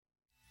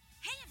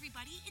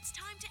everybody. It's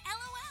time to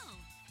LOL.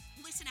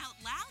 Listen out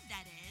loud,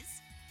 that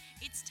is.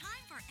 It's time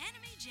for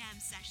Anime Jam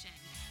Session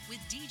with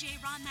DJ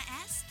Ranma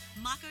S.,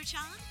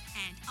 Mako-chan,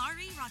 and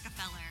Ari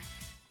Rockefeller.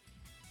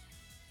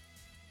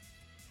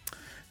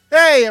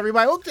 Hey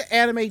everybody, welcome to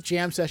Anime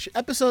Jam Session,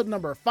 episode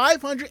number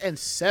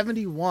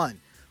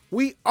 571.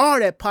 We are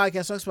that podcast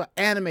that talks about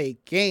anime,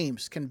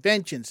 games,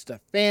 conventions, the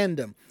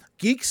fandom,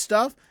 geek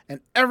stuff, and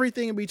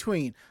everything in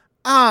between.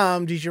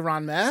 I'm DJ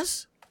Ranma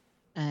S.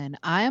 And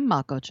I am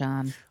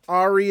Mako-chan.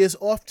 Ari is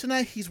off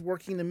tonight. He's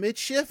working the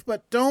mid-shift,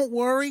 but don't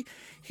worry.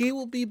 He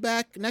will be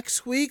back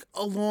next week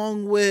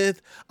along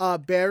with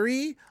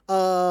Barry.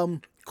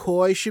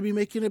 Koi should be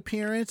making an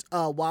appearance.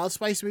 Wild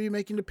Spice may be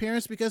making an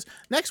appearance because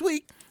next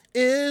week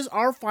is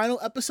our final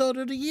episode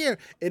of the year.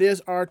 It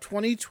is our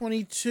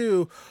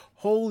 2022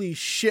 Holy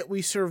Shit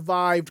We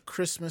Survived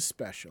Christmas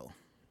special.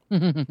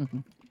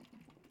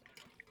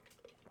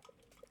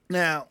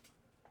 Now,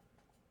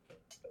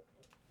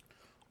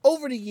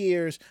 over the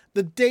years,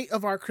 the date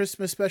of our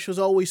Christmas special has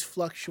always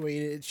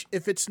fluctuated.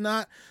 If it's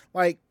not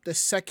like the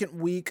second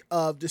week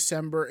of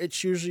December,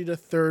 it's usually the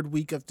third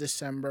week of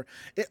December.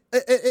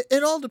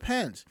 It all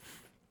depends.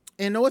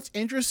 And you know what's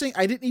interesting?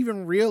 I didn't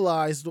even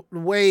realize the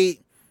way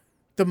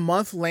the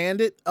month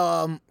landed.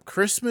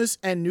 Christmas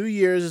and New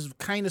Year's is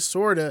kind of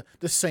sort of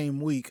the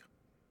same week.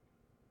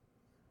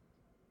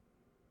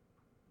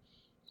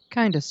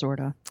 Kind of, sort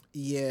of.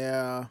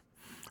 Yeah.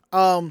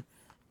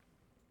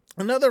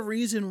 Another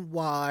reason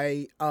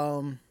why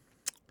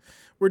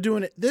we're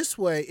doing it this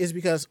way is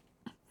because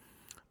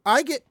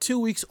I get 2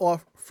 weeks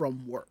off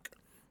from work.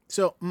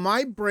 So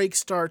my break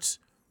starts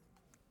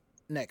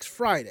next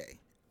Friday,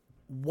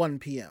 1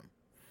 p.m.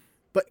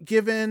 But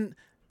given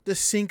the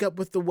sync up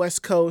with the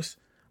West Coast,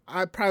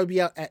 I'd probably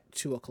be out at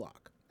 2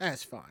 o'clock.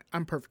 That's fine.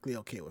 I'm perfectly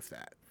okay with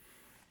that.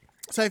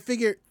 So I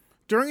figured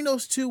during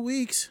those 2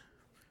 weeks,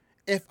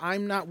 if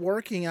I'm not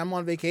working, I'm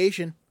on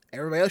vacation,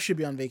 everybody else should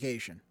be on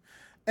vacation.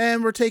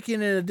 And we're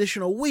taking an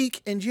additional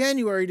week in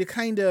January to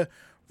kind of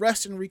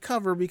rest and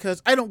recover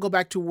because I don't go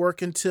back to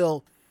work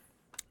until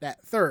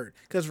that third.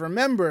 Because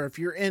remember, if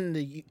you're in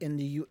the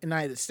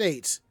United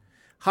States,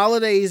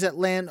 holidays that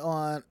land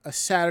on a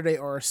Saturday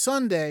or a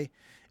Sunday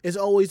is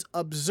always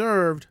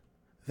observed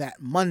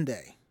that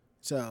Monday.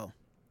 So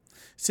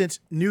since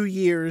New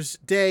Year's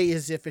Day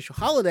is the official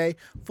holiday,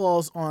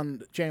 falls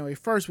on January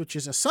 1st, which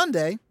is a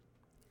Sunday,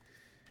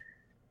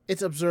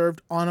 it's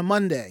observed on a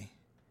Monday.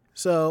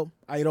 So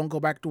I don't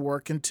go back to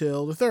work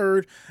until the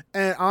 3rd.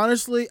 And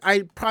honestly,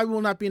 I probably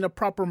will not be in a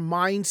proper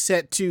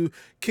mindset to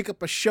kick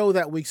up a show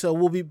that week. So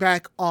we'll be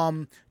back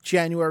on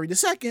January the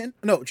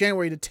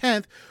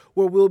 10th,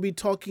 where we'll be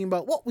talking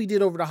about what we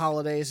did over the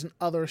holidays and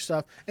other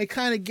stuff and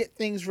kind of get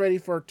things ready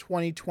for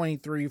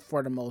 2023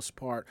 for the most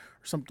part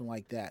or something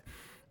like that.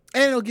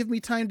 And it'll give me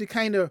time to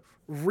kind of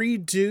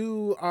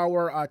redo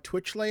our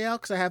Twitch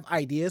layout because I have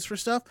ideas for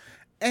stuff.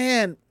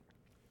 And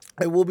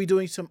I will be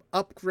doing some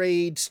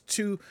upgrades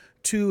to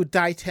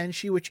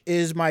Daitenshi, which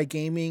is my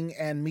gaming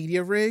and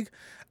media rig.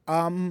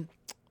 I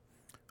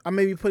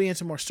may be putting in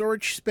some more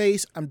storage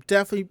space. I'm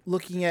definitely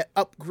looking at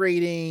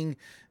upgrading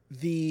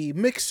the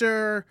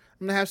mixer.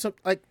 I'm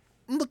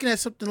looking at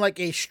something like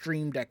a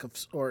Stream Deck of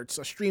sorts,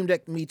 a Stream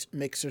Deck meets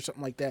mixer,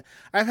 something like that.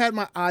 I've had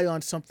my eye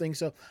on something,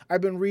 so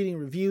I've been reading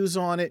reviews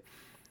on it,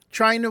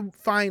 trying to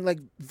find like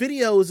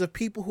videos of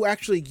people who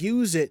actually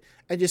use it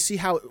and just see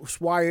how it's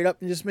wired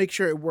up and just make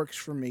sure it works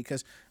for me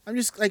because I'm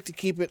just like to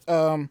keep it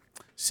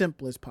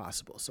simple as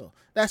possible. So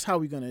that's how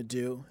we're gonna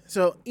do.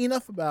 So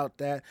enough about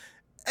that.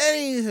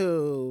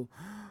 Anywho,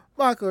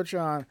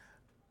 Mako-chan,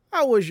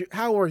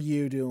 how are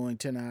you doing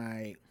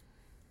tonight?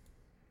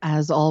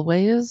 As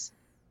always,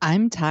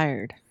 I'm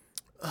tired.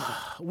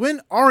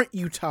 When aren't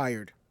you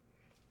tired?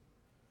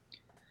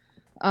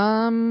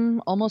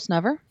 Almost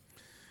never.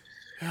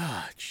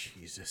 Ah,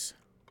 Jesus.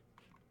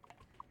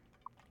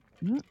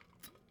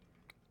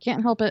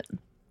 Can't help it.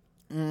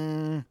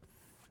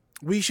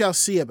 We shall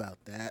see about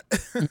that.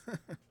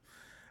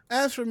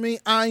 As for me,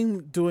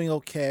 I'm doing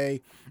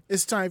okay.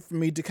 It's time for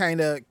me to kind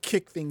of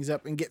kick things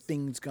up and get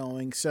things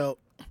going. So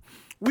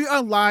we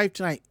are live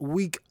tonight,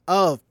 week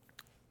of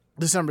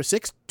December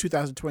 6th,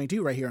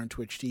 2022, right here on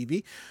Twitch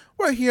TV.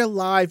 We're here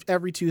live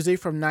every Tuesday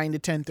from 9 to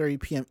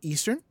 10:30 p.m.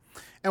 Eastern.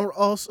 And we're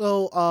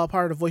also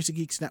part of the Voice of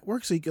Geeks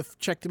Network, so you can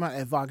check them out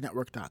at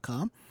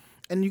vognetwork.com.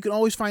 And you can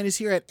always find us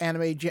here at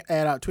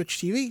Twitch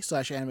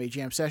TV/Anime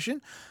Jam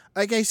Session.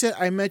 Like I said,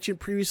 I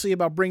mentioned previously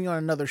about bringing on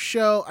another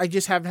show. I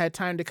just haven't had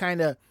time to kind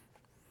of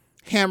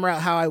hammer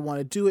out how I want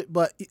to do it.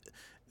 But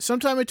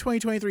sometime in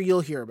 2023,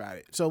 you'll hear about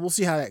it. So we'll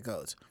see how that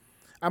goes.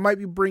 I might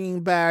be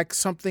bringing back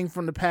something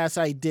from the past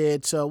I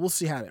did, so we'll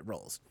see how that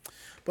rolls.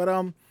 But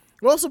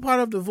we're also part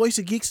of the Voice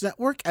of Geeks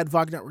Network at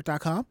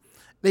vognetwork.com.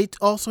 They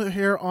also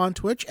here on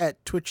Twitch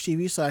at Twitch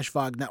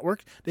TV/VOG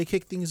Network. They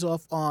kick things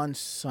off on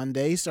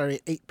Sunday, starting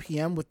at 8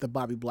 p.m. with the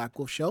Bobby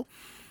Blackwolf Show,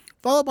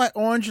 followed by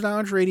Orange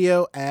Lounge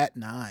Radio at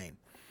 9.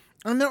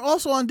 And they're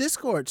also on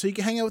Discord, so you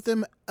can hang out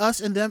with us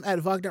and them at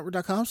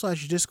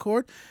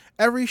vognetwork.com/Discord.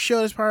 Every show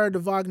that's part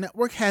of the VOG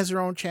Network has their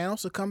own channel,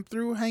 so come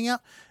through, hang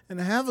out,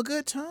 and have a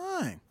good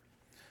time.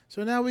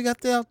 So now we got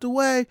that out the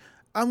way.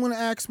 I'm going to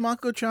ask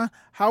Mako-chan,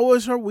 how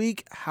was her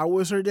week? How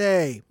was her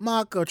day?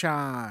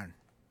 Mako-chan.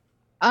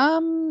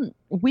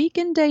 Week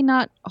and day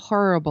not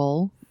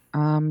horrible.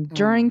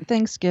 During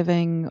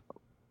Thanksgiving,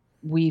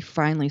 we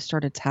finally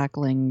started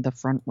tackling the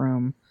front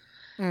room.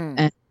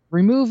 And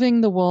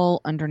removing the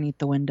wool underneath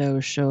the window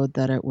showed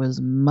that it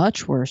was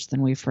much worse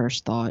than we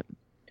first thought.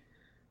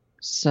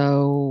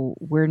 So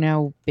we're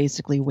now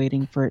basically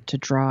waiting for it to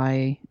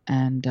dry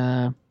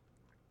and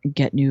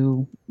get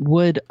new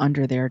wood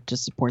under there to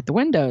support the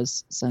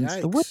windows since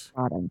the wood's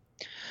rotting.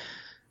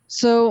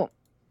 So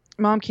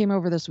Mom came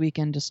over this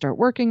weekend to start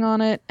working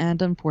on it,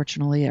 and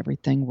unfortunately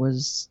everything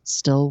was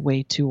still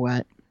way too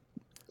wet.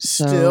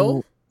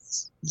 Still?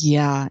 So,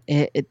 yeah,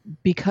 it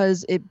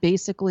because it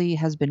basically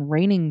has been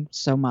raining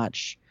so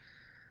much.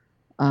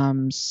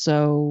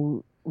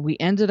 So we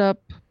ended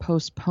up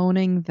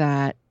postponing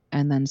that,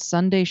 and then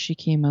Sunday she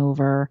came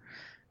over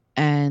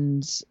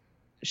and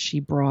she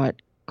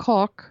brought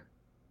caulk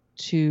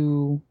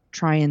to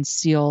try and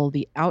seal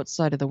the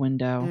outside of the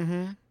window.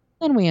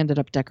 And we ended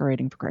up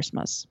decorating for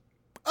Christmas.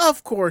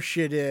 Of course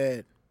you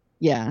did.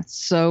 Yeah,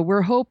 so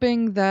we're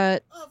hoping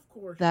that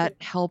that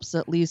did. helps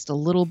at least a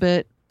little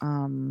bit.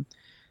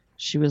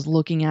 She was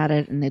looking at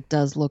it, and it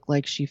does look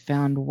like she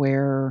found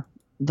where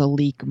the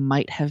leak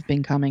might have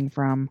been coming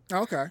from.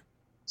 Okay.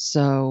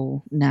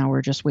 So now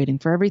we're just waiting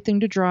for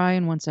everything to dry,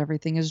 and once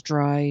everything is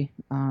dry,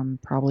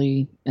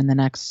 probably in the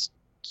next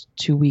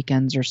 2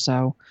 weekends or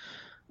so,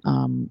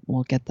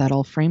 we'll get that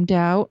all framed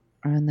out,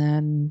 and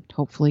then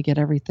hopefully get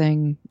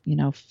everything,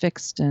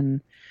 fixed,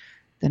 and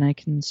then I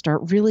can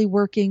start really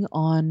working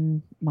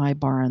on my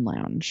bar and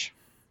lounge.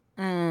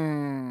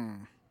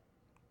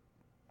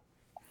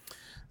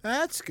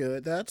 That's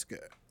good. That's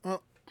good.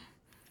 Well,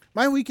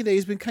 my week today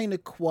has been kind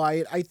of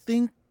quiet. I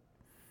think,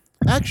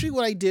 actually,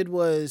 what I did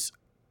was,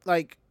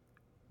 you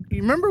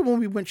remember when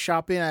we went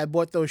shopping and I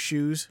bought those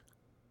shoes?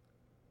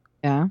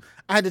 Yeah.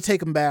 I had to take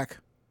them back.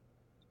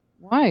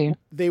 Why?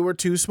 They were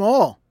too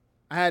small.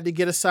 I had to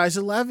get a size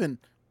 11.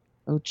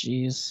 Oh,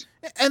 jeez.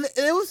 And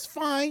it was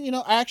fine.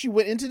 I actually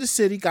went into the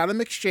city, got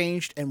them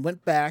exchanged, and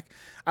went back.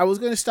 I was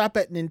going to stop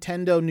at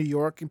Nintendo New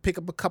York and pick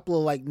up a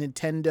couple of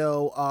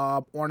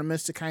Nintendo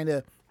ornaments to kind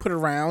of put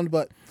around,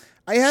 but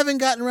I haven't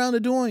gotten around to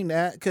doing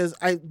that because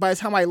by the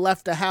time I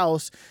left the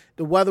house,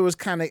 the weather was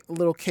kind of a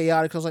little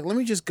chaotic. I was like, let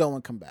me just go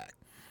and come back.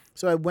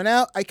 So I went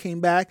out, I came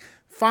back.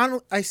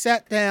 Finally, I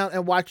sat down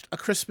and watched A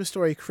Christmas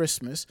Story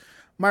Christmas.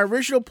 My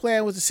original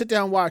plan was to sit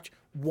down and watch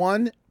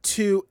 1,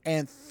 2,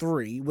 and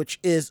 3, which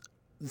is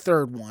the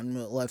third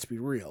one. Let's be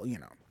real,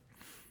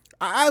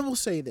 I will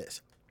say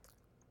this.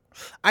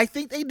 I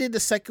think they did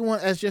the second one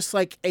as just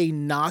a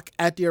knock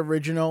at the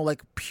original,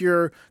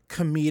 pure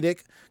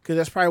comedic, because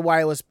that's probably why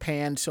it was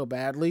panned so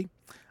badly.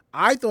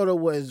 I thought it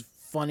was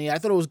funny. I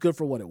thought it was good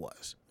for what it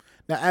was.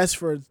 Now, as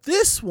for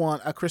this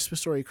one, A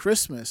Christmas Story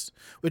Christmas,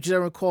 which is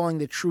everyone calling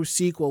the true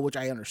sequel, which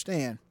I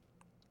understand,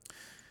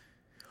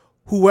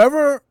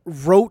 whoever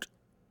wrote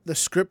the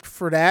script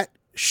for that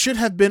should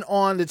have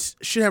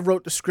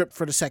wrote the script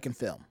for the second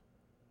film.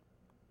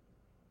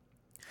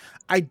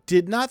 I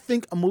did not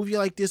think a movie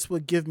like this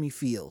would give me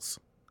feels.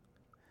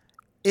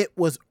 It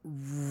was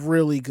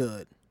really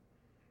good.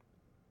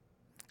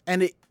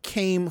 And it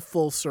came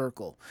full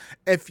circle.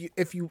 If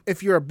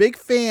you're a big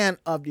fan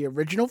of the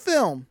original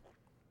film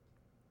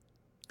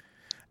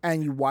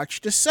and you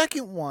watch the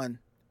second one,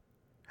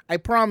 I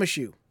promise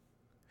you,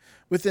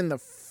 within the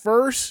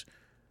first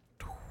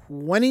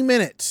 20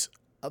 minutes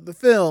of the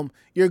film,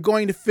 you're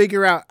going to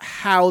figure out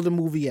how the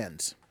movie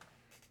ends.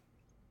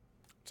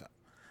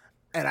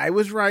 And I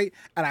was right,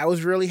 and I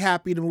was really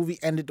happy the movie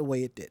ended the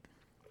way it did.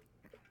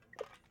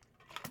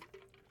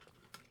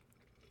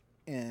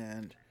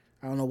 And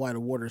I don't know why the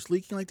water is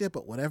leaking like that,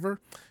 but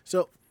whatever.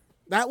 So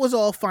that was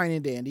all fine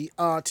and dandy.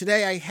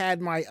 Today I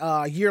had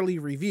my yearly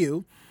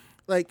review.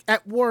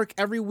 At work,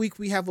 every week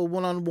we have a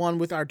one-on-one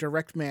with our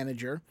direct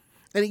manager.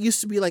 And it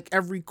used to be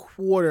every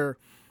quarter,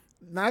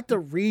 not the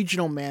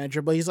regional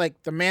manager, but he's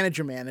the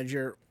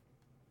manager,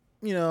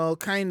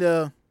 kind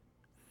of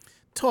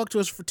talk to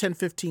us for 10,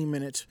 15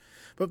 minutes.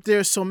 But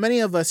there's so many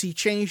of us, he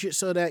changed it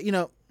so that,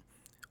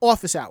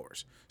 office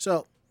hours.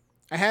 So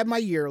I had my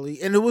yearly,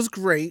 and it was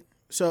great.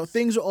 So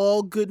things are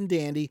all good and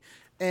dandy.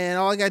 And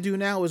all I got to do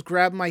now is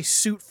grab my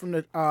suit from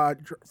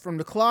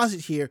the closet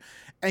here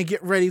and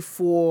get ready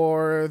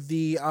for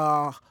the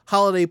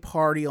holiday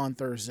party on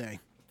Thursday.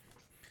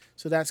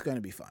 So that's going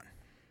to be fun.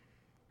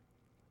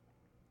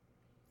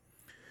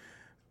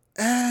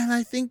 And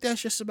I think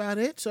that's just about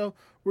it. So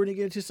we're going to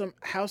get into some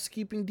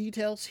housekeeping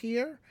details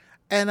here.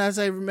 And as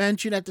I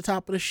mentioned at the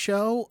top of the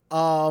show,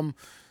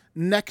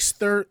 next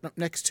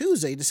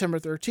Tuesday, December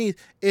 13th,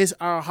 is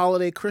our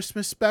holiday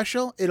Christmas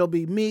special. It'll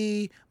be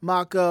me,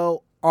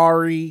 Mako,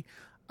 Ari,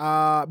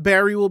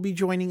 Barry will be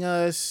joining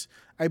us.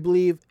 I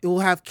believe it will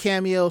have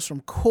cameos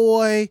from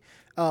Koi.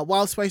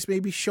 Wild Spice may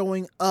be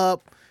showing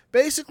up.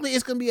 Basically,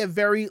 it's going to be a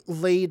very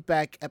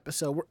laid-back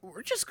episode.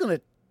 We're just going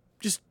to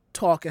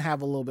talk and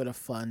have a little bit of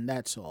fun.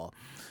 That's all.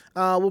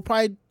 We'll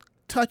probably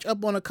touch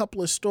up on a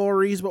couple of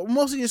stories, but we're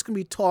mostly just going to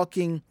be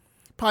talking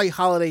probably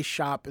holiday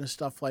shop and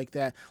stuff like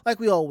that, like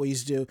we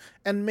always do.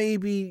 And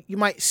maybe you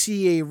might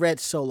see a Red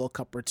Solo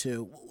cup or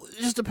two.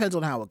 It just depends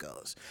on how it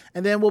goes.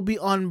 And then we'll be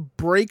on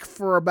break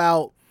for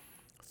about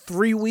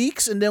 3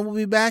 weeks, and then we'll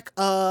be back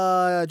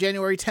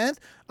January 10th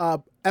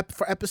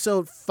for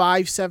episode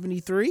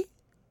 573.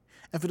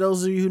 And for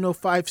those of you who know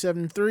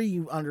 573,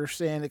 you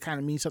understand it kind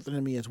of means something to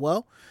me as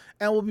well.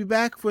 And we'll be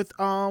back with,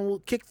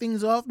 we'll kick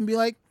things off and be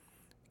like,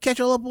 catch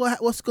all up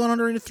what's going on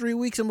during the 3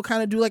 weeks, and we'll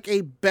kind of do like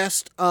a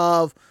best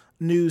of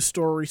news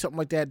story, something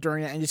like that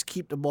during that, and just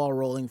keep the ball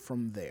rolling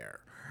from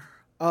there.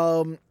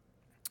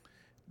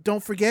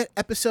 Don't forget,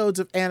 episodes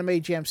of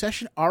Anime Jam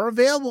Session are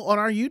available on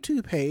our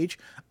YouTube page.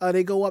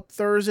 They go up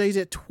Thursdays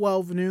at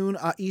 12 noon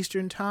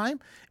Eastern Time.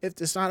 If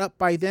it's not up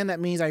by then, that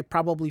means I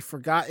probably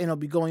forgot, and it'll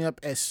be going up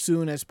as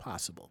soon as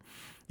possible.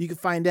 You can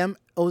find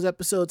those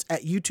episodes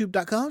at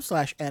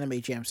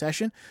youtube.com/Anime Jam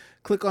Session.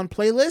 Click on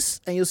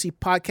playlists, and you'll see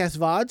podcast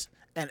VODs,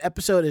 and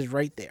episode is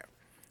right there.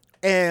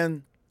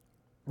 And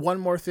one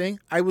more thing,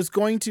 I was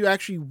going to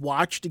actually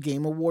watch the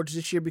Game Awards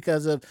this year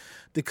because of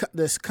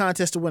this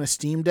contest to win a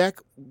Steam Deck,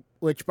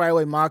 which, by the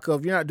way, Mako,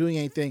 if you're not doing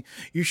anything,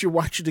 you should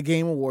watch the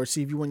Game Awards,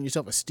 see if you win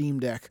yourself a Steam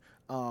Deck.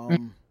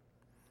 And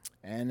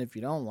if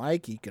you don't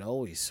like, you can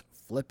always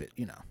flip it,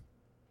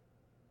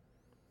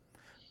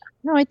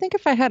 No, I think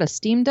if I had a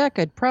Steam Deck,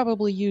 I'd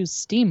probably use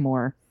Steam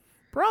more.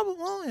 Probably,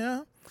 well,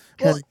 yeah.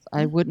 Because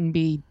I wouldn't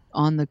be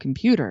on the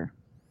computer.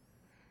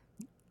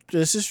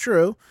 This is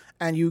true.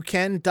 And you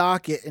can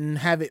dock it and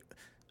have it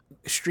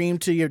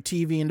streamed to your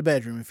TV in the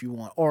bedroom if you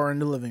want, or in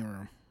the living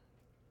room.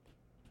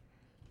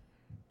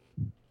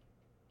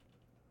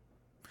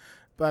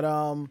 But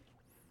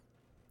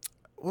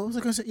what was I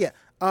going to say? Yeah,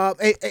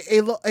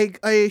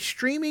 a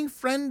streaming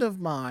friend of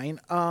mine,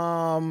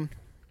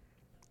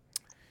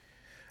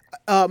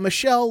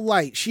 Michelle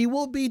Light. She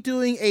will be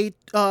doing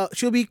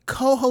she'll be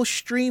co-host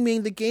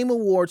streaming the Game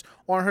Awards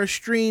on her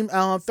stream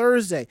on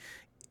Thursday.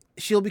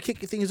 She'll be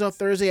kicking things off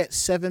Thursday at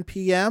 7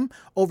 p.m.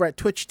 over at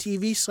Twitch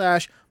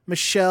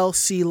TV/Michelle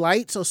C.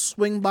 Light. So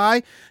swing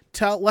by,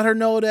 let her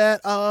know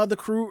that the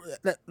crew,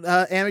 that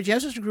Anime Jam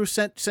Session crew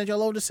sent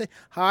y'all over to say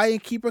hi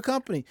and keep her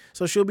company.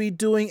 So she'll be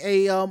doing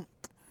a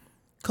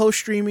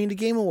co-streaming the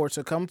Game Awards.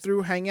 So come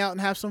through, hang out,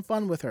 and have some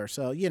fun with her.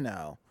 So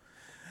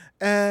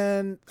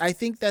and I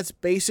think that's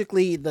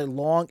basically the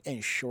long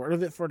and short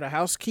of it for the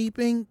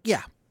housekeeping.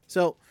 Yeah.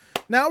 So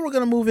now we're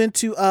going to move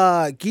into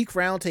Geek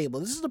Roundtable.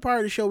 This is the part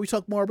of the show we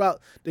talk more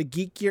about the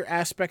geekier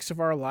aspects of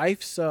our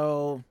life.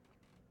 So,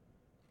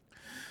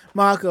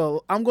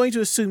 Mako, I'm going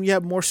to assume you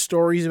have more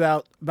stories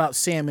about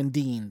Sam and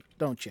Dean,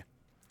 don't you?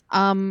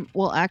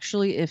 Well,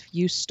 actually, if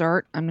you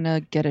start, I'm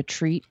going to get a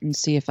treat and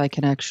see if I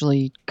can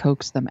actually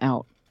coax them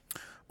out.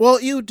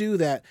 Well, you do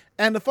that.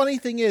 And the funny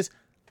thing is,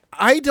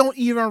 I don't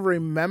even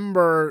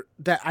remember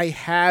that I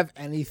have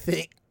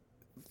anything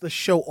to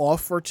show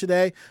off for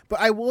today, but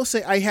I will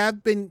say I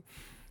have been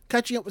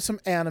catching up with some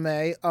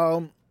anime.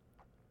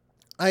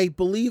 I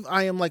believe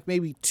I am like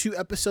maybe 2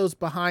 episodes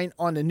behind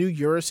on the new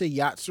Urusei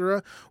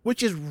Yatsura,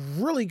 which is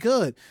really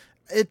good.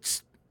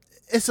 It's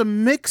a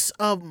mix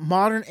of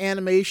modern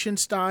animation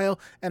style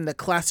and the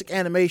classic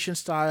animation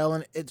style,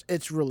 and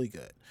it's really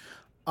good.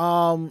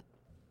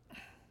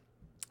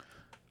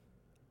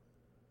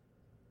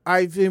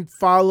 I've been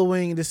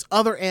following this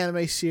other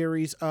anime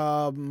series,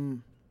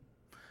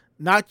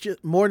 not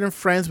just More Than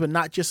Friends, but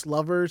Not Just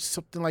Lovers,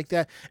 something like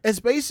that.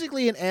 It's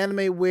basically an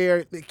anime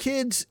where the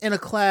kids in a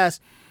class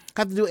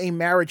have to do a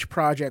marriage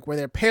project where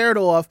they're paired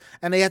off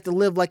and they have to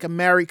live like a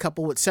married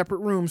couple with separate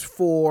rooms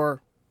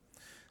for,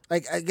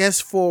 like, I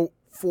guess for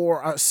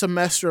a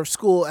semester of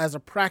school as a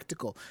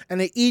practical. And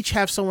they each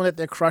have someone that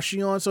they're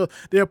crushing on. So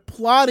they're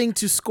plotting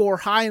to score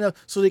high enough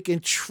so they can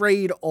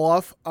trade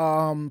off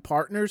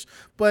partners.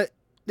 But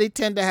they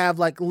tend to have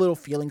like little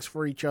feelings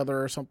for each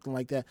other or something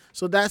like that.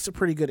 So that's a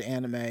pretty good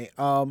anime.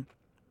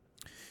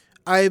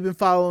 I've been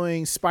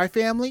following Spy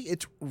Family.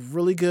 It's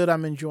really good.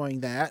 I'm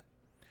enjoying that.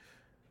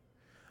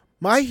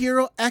 My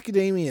Hero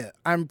Academia.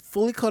 I'm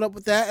fully caught up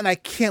with that, and I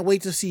can't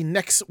wait to see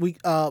next week,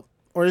 or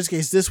in this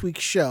case, this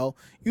week's show.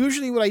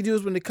 Usually what I do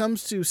is when it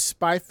comes to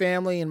Spy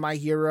Family and My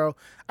Hero,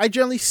 I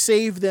generally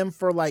save them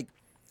for like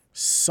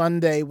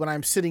Sunday when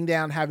I'm sitting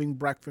down having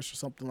breakfast or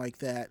something like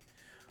that.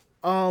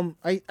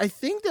 I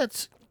think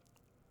that's...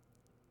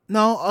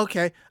 No,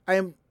 okay. I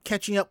am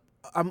catching up.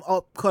 I'm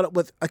all caught up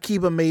with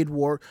Akiba Maid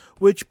War,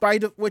 which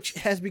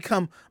has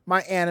become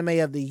my anime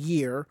of the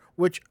year,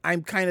 which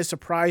I'm kind of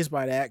surprised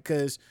by that,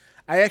 because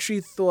I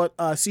actually thought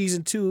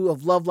season 2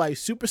 of Love Live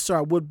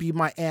Superstar would be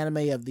my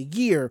anime of the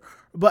year.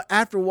 But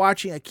after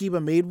watching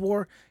Akiba Maid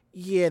War,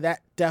 yeah,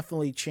 that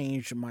definitely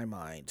changed my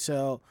mind.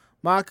 So,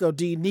 Mako,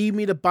 do you need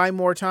me to buy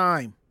more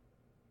time?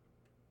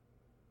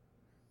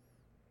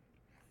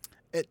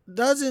 It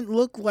doesn't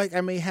look like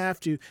I may have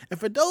to. And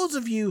for those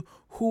of you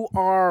who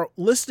are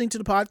listening to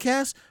the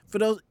podcast, for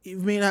those you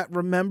may not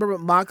remember, but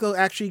Mako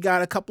actually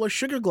got a couple of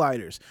sugar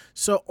gliders.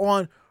 So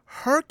on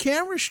her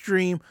camera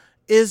stream,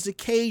 is the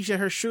cage that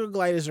her sugar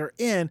gliders are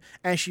in,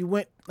 and she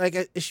went,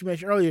 like she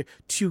mentioned earlier,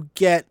 to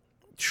get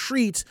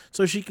treats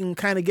so she can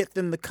kind of get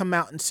them to come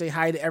out and say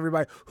hi to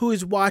everybody who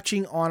is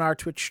watching on our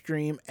Twitch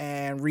stream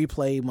and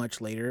replay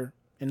much later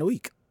in the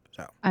week.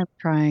 So I'm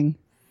trying.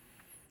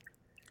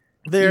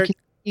 You they're can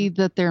see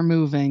that they're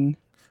moving.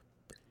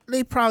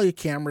 they probably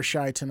camera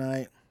shy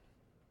tonight.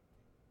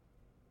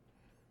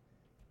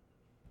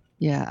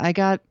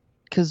 Yeah,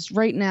 because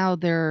right now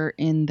they're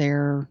in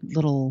their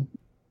little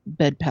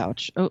bed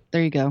pouch. Oh,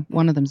 there you go.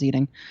 One of them's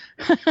eating.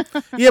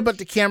 Yeah, but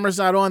the camera's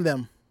not on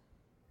them.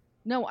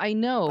 No, I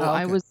know. Oh, okay.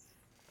 I was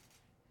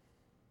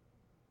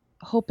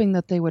hoping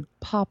that they would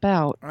pop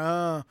out.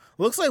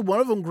 Looks like one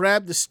of them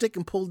grabbed the stick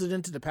and pulled it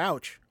into the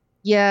pouch.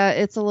 Yeah,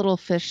 it's a little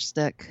fish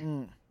stick.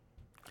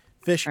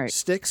 Fish All right.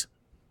 sticks?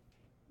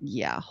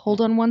 Yeah, hold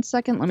on one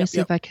second. Let me see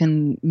Yep. if I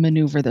can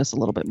maneuver this a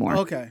little bit more.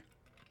 Okay.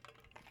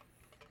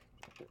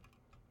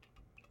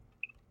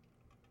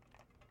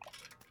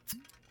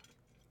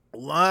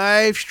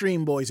 Live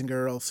stream, boys and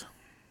girls.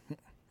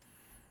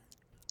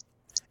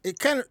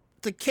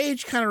 The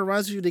cage kind of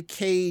reminds me of the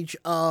cage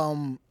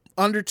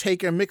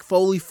Undertaker and Mick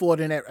Foley fought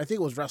in at, I think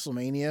it was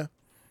WrestleMania.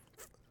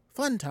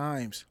 Fun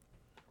times.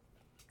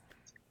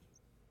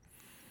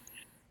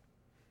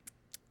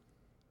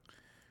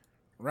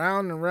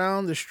 Round and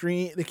round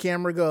the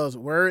camera goes.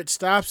 Where it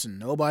stops,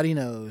 nobody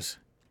knows.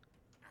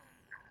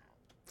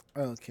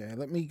 Okay,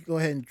 let me go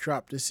ahead and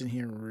drop this in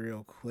here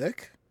real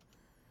quick.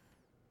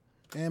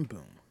 And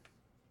boom.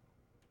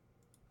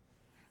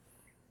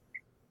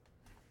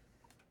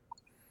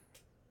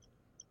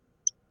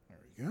 There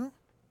we go.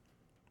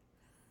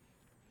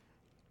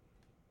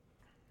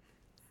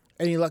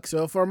 Any luck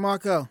so far,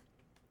 Mako?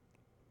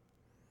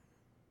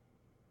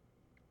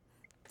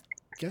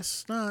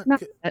 Guess not.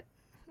 Not yet.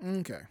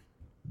 Okay.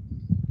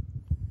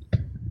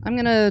 I'm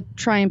going to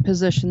try and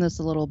position this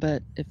a little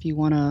bit if you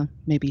want to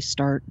maybe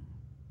start.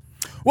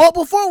 Well,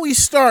 before we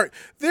start,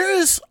 there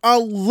is a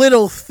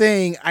little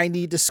thing I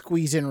need to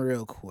squeeze in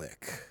real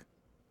quick.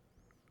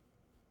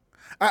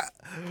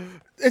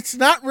 It's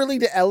not really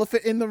the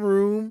elephant in the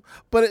room,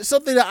 but it's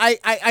something that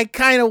I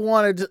kind of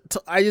wanted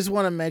to, I just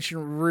want to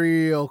mention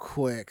real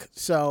quick.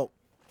 So,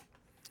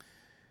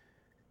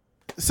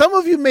 some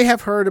of you may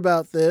have heard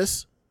about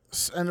this,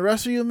 and the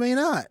rest of you may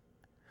not.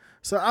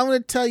 So, I'm going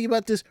to tell you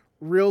about this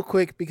real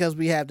quick because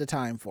we have the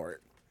time for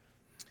it.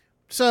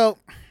 So,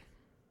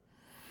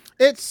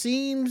 it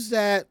seems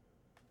that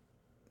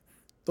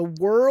the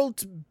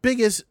world's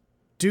biggest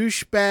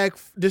douchebag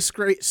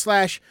disgrace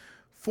 /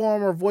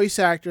 former voice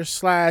actor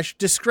 /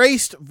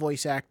 disgraced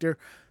voice actor,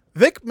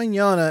 Vic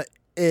Mignogna,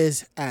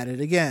 is at it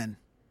again.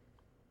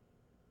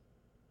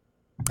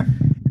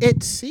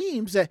 It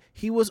seems that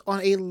he was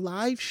on a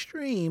live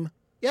stream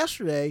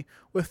yesterday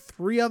with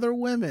 3 other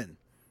women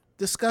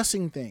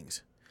discussing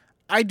things.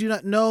 I do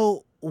not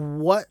know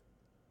what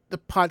the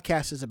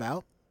podcast is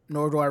about,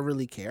 nor do I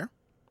really care.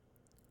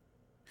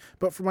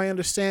 But from my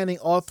understanding,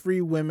 all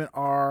 3 women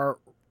are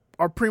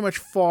pretty much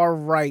far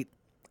right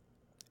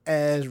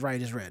as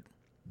red.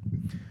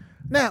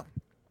 Now,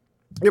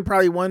 you're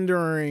probably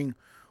wondering,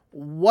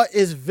 what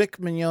is Vic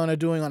Mignogna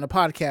doing on a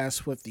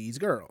podcast with these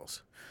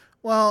girls?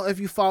 Well, if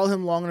you follow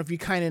him long enough, you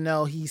kind of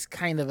know he's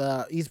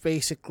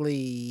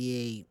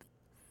basically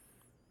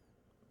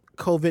a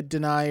COVID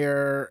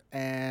denier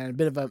and a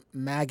bit of a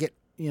maggot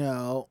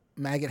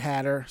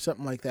hatter,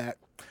 something like that.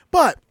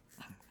 But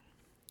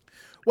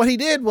what he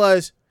did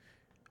was,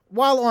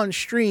 while on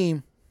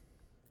stream,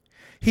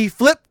 he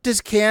flipped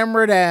his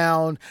camera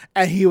down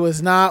and he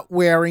was not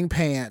wearing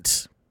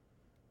pants.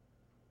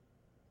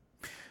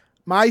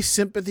 My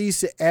sympathies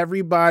to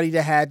everybody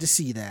that had to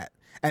see that,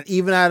 and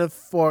even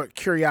for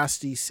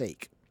curiosity's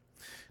sake.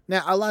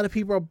 Now, a lot of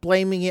people are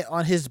blaming it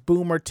on his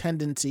boomer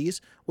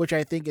tendencies, which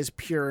I think is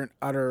pure and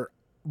utter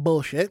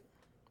bullshit.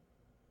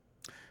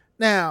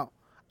 Now,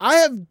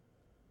 I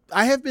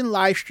have been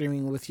live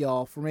streaming with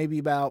y'all for maybe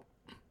about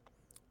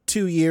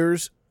 2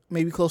 years,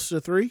 maybe close to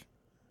 3.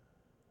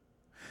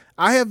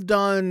 I have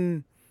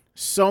done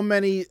so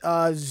many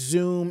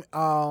Zoom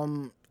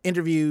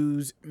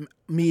interviews,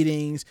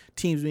 meetings,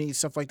 Teams meetings,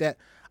 stuff like that.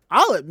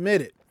 I'll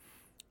admit it.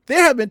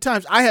 There have been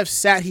times I have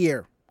sat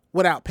here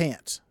without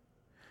pants.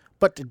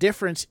 But the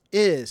difference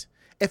is,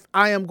 if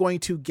I am going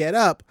to get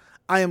up,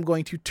 I am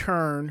going to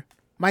turn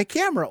my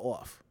camera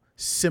off.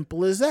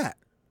 Simple as that.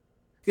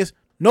 Because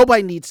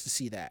nobody needs to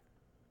see that.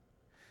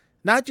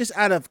 Not just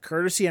out of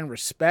courtesy and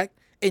respect.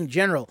 In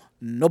general,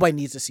 nobody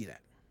needs to see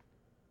that.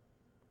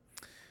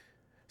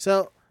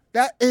 So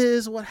that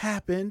is what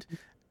happened.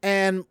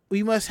 And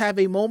we must have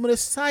a moment of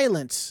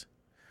silence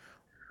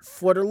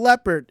for the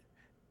leopard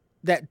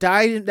that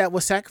died, that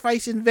was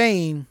sacrificed in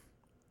vain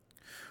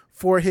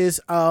for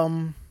his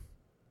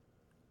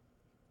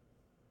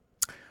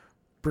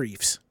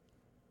briefs.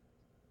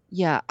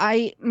 Yeah,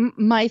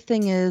 my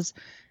thing is,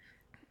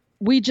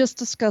 we just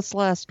discussed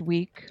last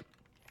week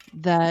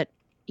that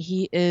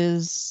he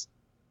is,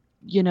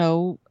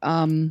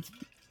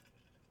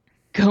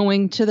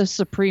 going to the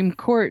Supreme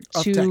Court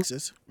of to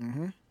Texas.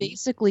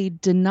 basically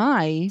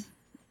deny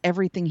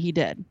everything he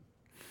did.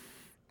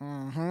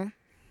 Mm-hmm.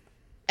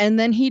 And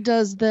then he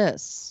does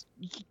this.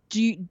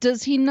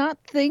 Does he not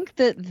think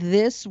that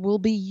this will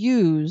be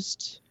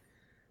used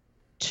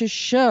to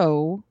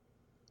show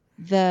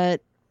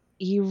that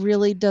he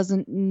really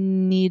doesn't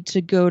need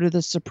to go to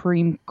the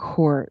Supreme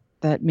Court,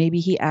 that maybe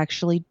he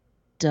actually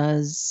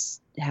does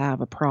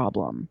have a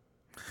problem?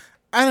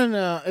 I don't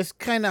know. It's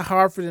kind of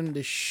hard for them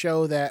to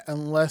show that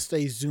unless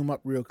they zoom up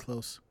real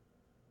close.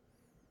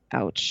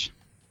 Ouch.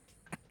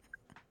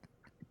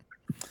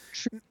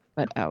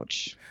 But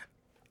ouch.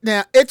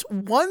 Now, it's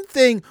one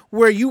thing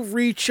where you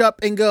reach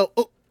up and go,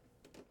 oh,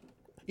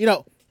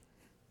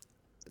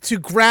 to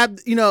grab,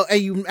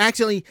 and you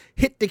accidentally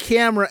hit the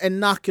camera and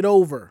knock it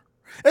over.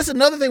 That's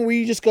another thing where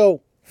you just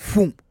go,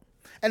 boom.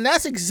 And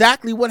that's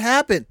exactly what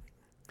happened.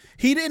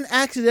 He didn't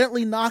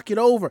accidentally knock it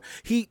over.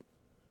 He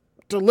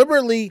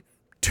deliberately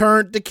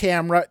turned the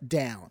camera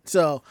down.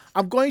 So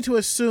I'm going to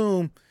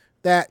assume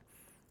that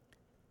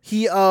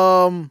he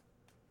had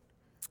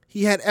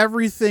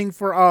everything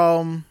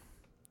for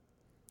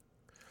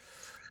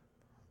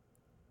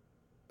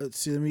let's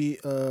see, let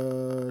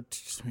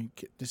me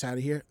get this out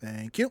of here.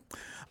 Thank you.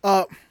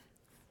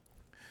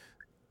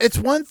 It's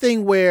one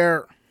thing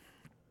where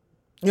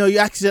you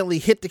accidentally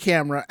hit the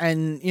camera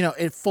and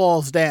it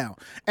falls down.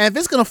 And if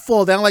it's going to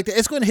fall down like that,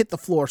 it's going to hit the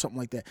floor or something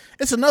like that.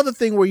 It's another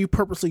thing where you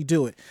purposely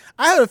do it.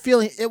 I have a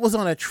feeling it was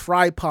on a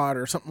tripod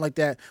or something like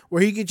that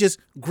where he could just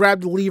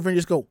grab the lever and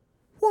just go,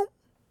 whoop.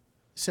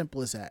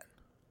 Simple as that.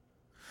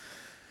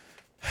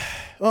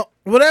 Well,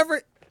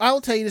 whatever,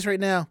 I'll tell you this right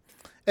now.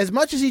 As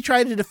much as he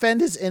tried to defend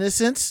his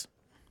innocence,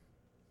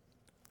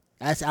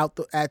 that's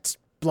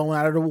blown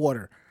out of the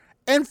water.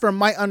 And from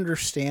my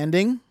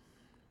understanding,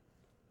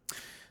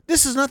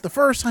 this is not the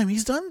first time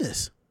he's done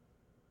this.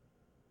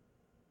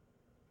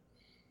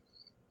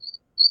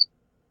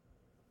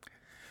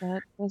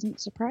 That doesn't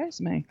surprise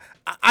me.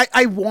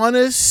 I want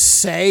to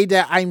say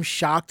that I'm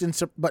shocked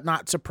but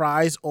not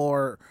surprised,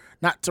 or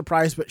not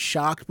surprised but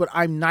shocked, but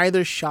I'm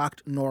neither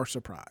shocked nor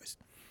surprised.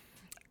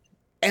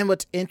 And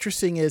what's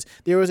interesting is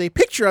there was a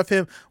picture of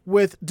him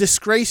with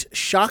disgraced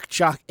shock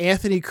jock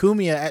Anthony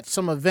Cumia at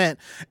some event.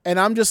 And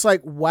I'm just like,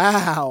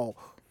 wow,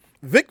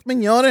 Vic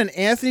Mignogna and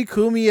Anthony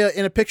Cumia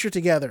in a picture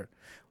together.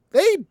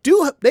 They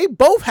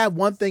both have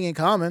one thing in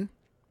common.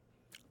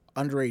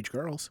 Underage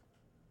girls.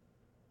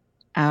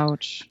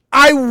 Ouch.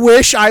 I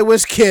wish I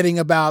was kidding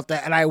about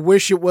that, and I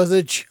wish it was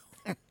a joke.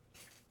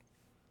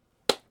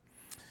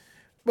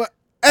 But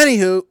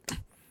anywho,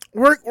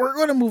 we're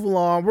going to move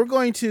along. We're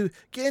going to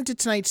get into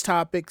tonight's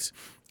topics.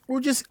 We'll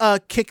just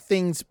kick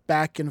things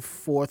back and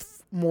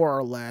forth more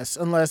or less,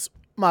 unless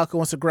Mako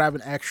wants to grab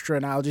an extra,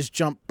 and I'll just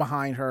jump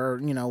behind her.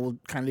 We'll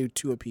kind of do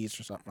two apiece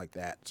or something like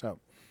that. So,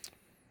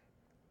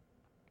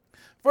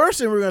 first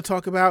thing we're going to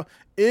talk about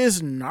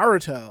is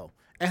Naruto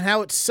and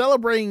how it's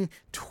celebrating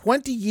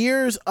 20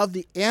 years of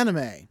the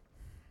anime.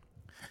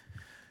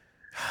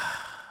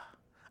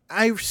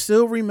 I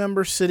still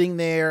remember sitting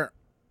there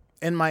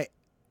in my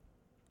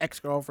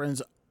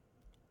ex-girlfriend's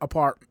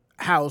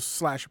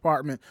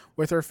house/apartment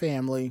with her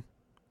family,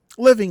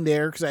 living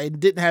there because I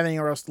didn't have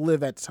anywhere else to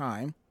live at the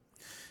time.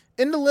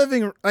 In the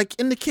living,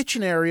 in the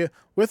kitchen area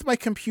with my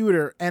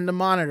computer and the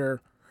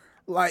monitor,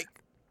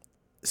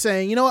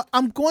 saying, you know what,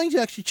 I'm going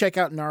to actually check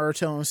out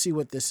Naruto and see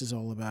what this is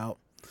all about.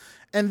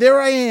 And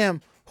there I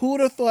am. Who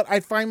would have thought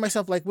I'd find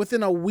myself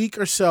within a week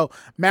or so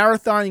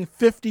marathoning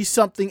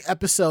 50-something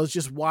episodes,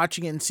 just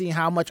watching it and seeing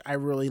how much I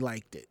really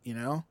liked it,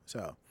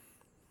 So,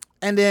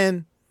 and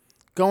then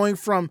going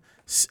from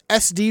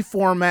SD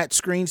format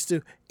screens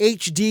to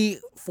HD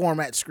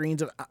format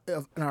screens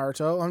of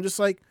Naruto, I'm just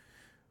like,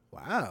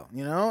 wow,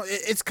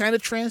 it's kind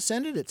of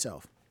transcended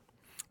itself.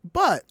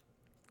 But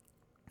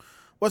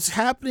what's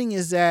happening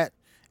is that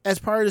as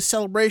part of the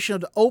celebration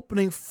of the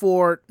opening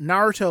for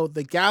Naruto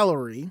The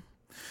Gallery,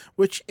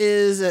 which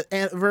is an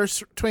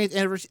 20th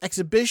anniversary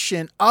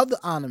exhibition of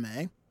the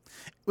anime,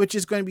 which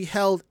is going to be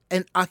held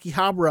in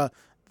Akihabara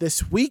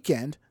this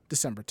weekend,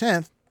 December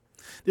 10th,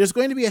 there's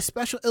going to be a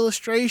special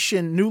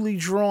illustration newly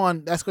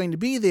drawn that's going to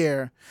be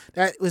there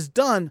that was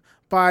done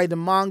by the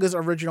manga's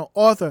original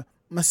author,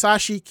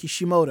 Masashi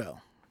Kishimoto.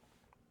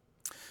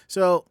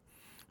 So,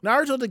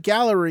 Naruto The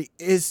Gallery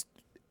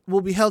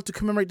will be held to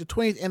commemorate the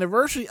 20th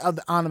anniversary of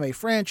the anime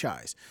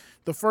franchise.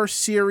 The first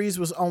series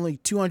was only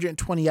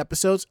 220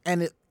 episodes,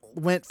 and it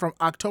went from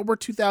October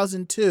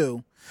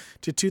 2002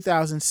 to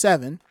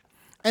 2007.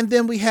 And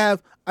then we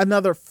have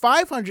another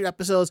 500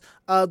 episodes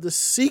of the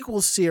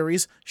sequel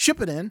series,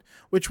 Shippuden,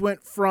 which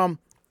went from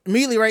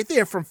immediately right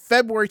there from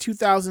February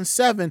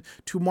 2007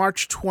 to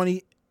March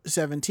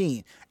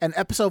 2017. And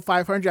episode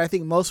 500, I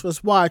think most of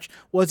us watched,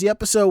 was the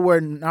episode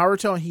where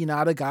Naruto and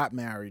Hinata got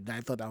married. And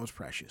I thought that was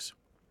precious.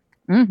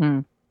 Mm-hmm.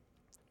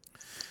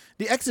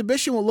 The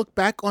exhibition will look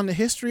back on the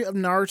history of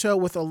Naruto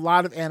with a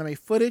lot of anime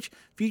footage,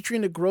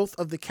 featuring the growth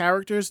of the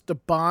characters, the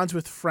bonds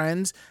with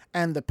friends,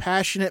 and the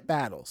passionate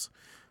battles.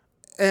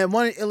 And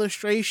one of the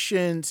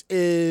illustrations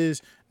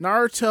is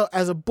Naruto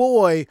as a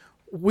boy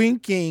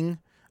winking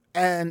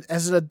and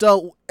as an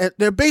adult,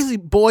 they're basically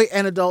boy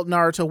and adult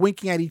Naruto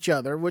winking at each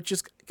other, which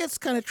is gets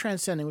kind of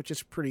transcending, which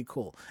is pretty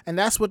cool. And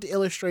that's what the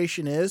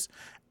illustration is.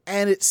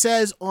 And it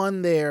says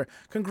on there,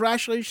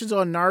 "Congratulations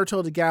on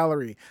Naruto the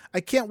Gallery. I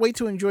can't wait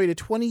to enjoy the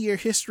 20-year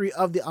history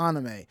of the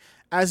anime.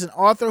 As an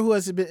author who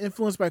has been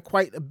influenced by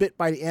quite a bit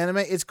by the anime,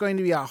 it's going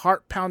to be a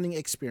heart-pounding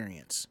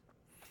experience."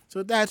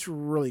 So that's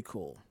really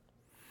cool.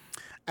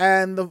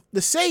 And the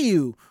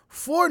seiyuu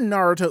for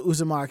Naruto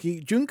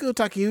Uzumaki, Junko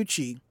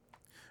Takeuchi,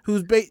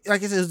 who's, like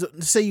I said, is the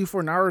seiyuu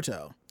for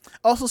Naruto,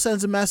 also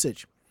sends a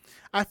message.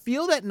 "I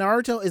feel that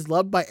Naruto is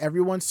loved by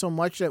everyone so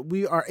much that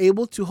we are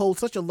able to hold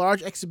such a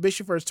large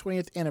exhibition for its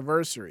 20th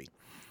anniversary.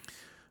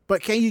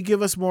 But can you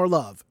give us more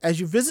love? As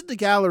you visit the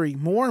gallery,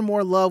 more and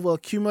more love will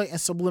accumulate and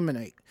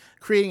sublimate,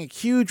 creating a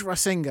huge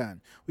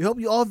Rasengan. We hope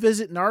you all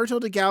visit Naruto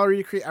the Gallery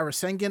to create a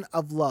Rasengan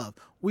of love.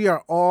 We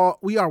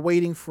are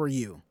waiting for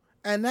you."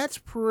 And that's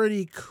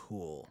pretty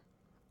cool.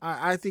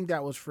 I think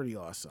that was pretty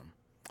awesome.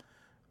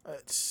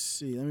 Let's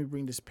see. Let me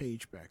bring this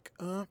page back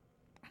up.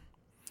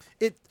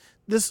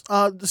 This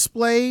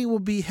display will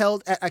be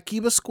held at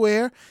Akiba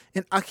Square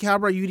in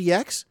Akihabara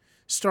UDX,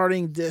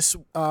 starting this,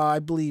 I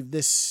believe,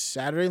 this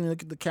Saturday. Let me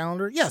look at the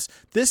calendar. Yes,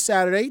 this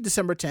Saturday,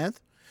 December 10th,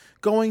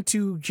 going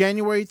to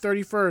January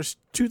 31st,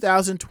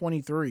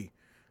 2023.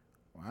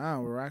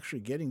 Wow, we're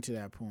actually getting to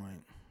that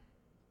point.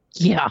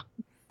 Yeah.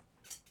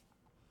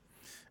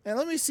 And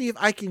let me see if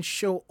I can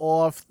show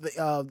off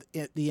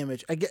the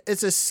image.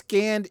 It's a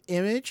scanned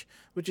image,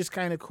 which is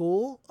kind of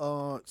cool.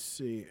 Let's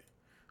see.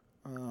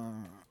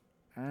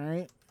 All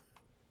right.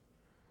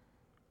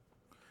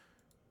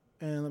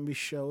 And let me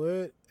show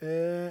it.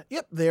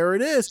 Yep, there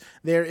it is.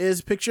 There is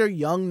a picture of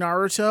young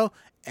Naruto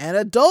and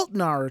adult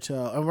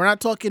Naruto. And we're not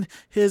talking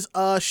his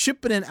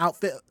Shippuden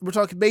outfit. We're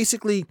talking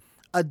basically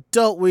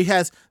adult, where he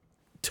has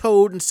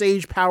Toad and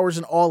Sage powers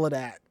and all of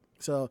that.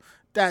 So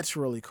that's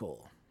really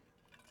cool.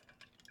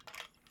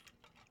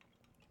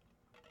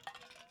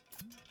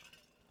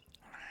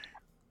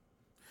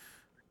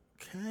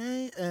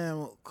 Okay, and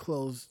we'll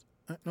close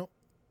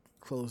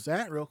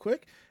that real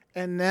quick.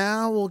 And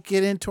now we'll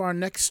get into our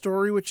next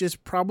story, which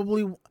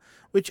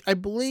I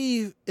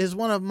believe is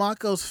one of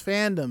Mako's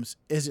fandoms.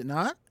 Is it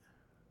not?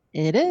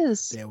 It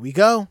is. There we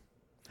go.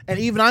 And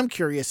even I'm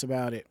curious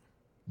about it.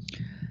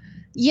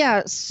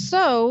 Yeah,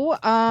 so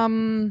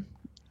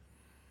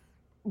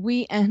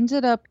we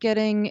ended up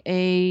getting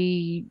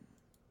a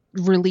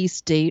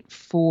release date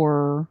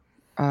for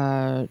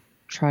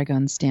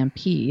Trigun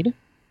Stampede.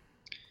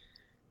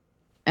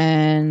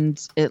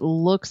 And it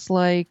looks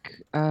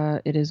like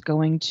it is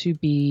going to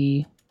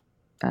be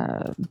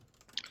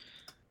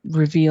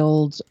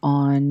revealed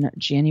on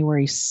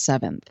January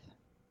 7th,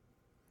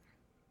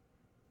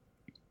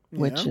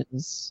 which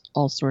is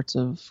all sorts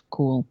of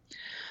cool.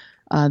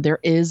 There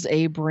is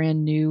a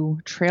brand new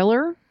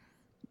trailer,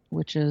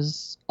 which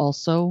is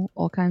also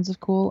all kinds of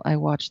cool. I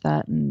watched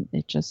that and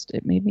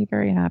it made me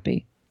very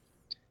happy.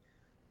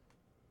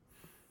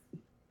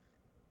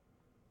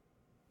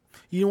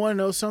 You want to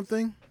know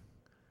something?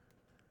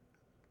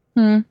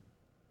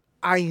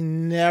 I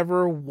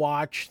never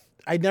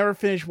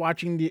finished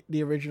watching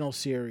the original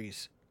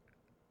series.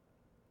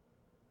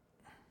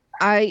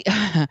 I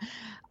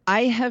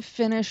have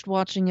finished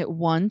watching it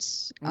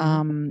once.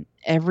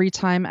 Every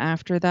time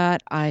after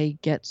that, I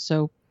get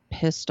so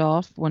pissed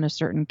off when a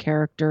certain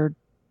character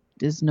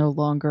is no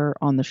longer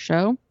on the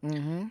show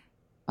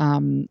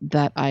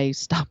that I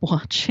stop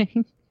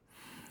watching.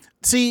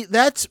 See,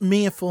 that's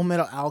me and Full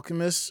Metal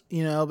Alchemist,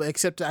 but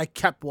except I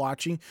kept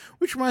watching,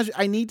 which reminds me,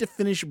 I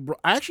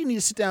actually need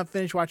to sit down and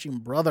finish watching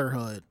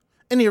Brotherhood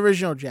in the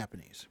original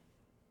Japanese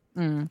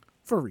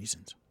for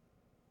reasons.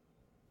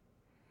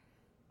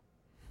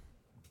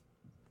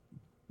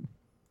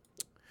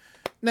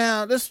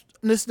 Now, this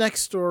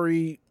next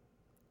story,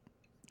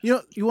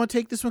 you want to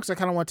take this one? Because I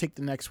kind of want to take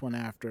the next one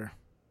after.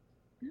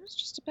 I was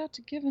just about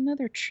to give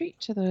another treat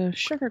to the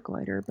sugar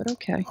glider, but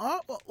okay.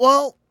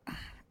 Well...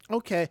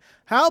 Okay,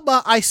 how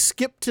about I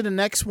skip to the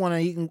next one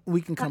and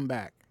we can come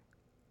back?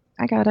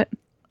 I got it.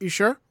 You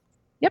sure?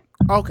 Yep.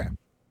 Okay.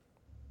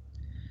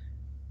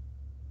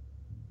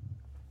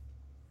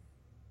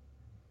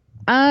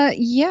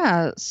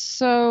 Yeah,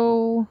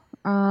 so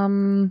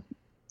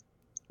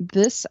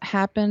this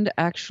happened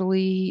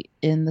actually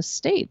in the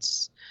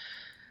States.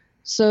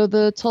 So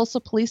the Tulsa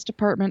Police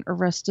Department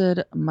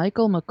arrested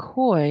Michael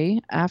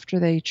McCoy after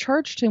they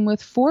charged him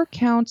with 4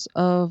 counts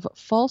of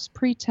false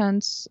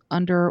pretense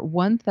under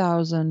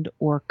 1000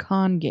 or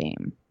con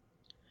game.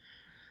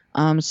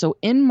 So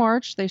in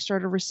March, they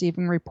started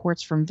receiving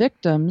reports from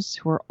victims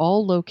who are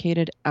all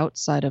located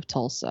outside of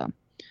Tulsa.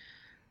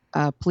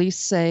 Police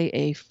say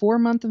a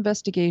 4-month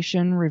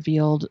investigation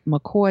revealed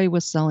McCoy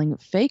was selling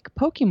fake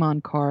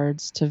Pokemon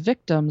cards to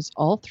victims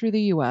all through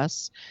the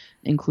U.S.,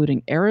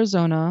 including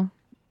Arizona,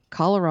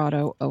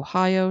 Colorado,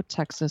 Ohio,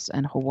 Texas,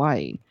 and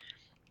Hawaii.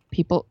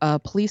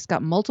 Police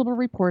got multiple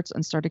reports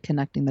and started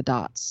connecting the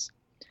dots.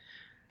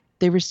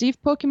 They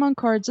received Pokemon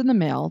cards in the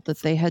mail that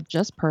they had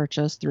just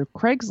purchased through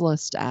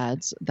Craigslist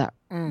ads that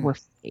were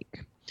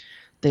fake.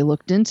 They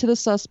looked into the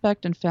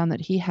suspect and found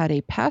that he had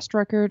a past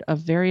record of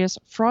various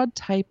fraud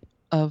type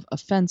of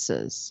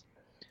offenses.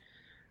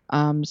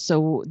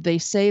 So they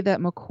say that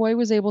McCoy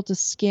was able to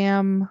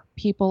scam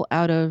people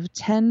out of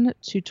 $10,000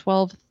 to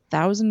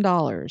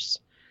 $12,000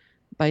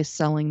 by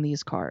selling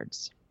these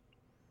cards.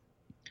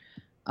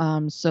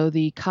 So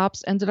the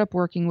cops ended up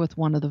working with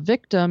one of the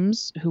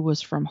victims, who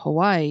was from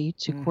Hawaii,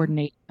 to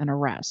coordinate an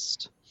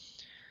arrest.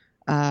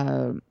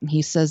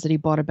 He says that he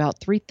bought about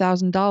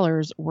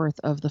 $3,000 worth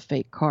of the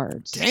fake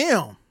cards.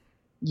 Damn.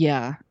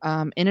 Yeah.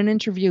 In an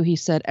interview, he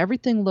said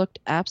everything looked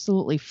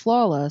absolutely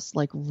flawless,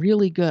 like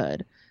really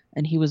good.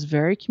 And he was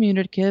very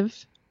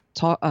communicative,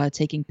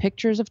 taking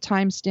pictures of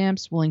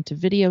timestamps, willing to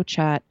video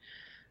chat.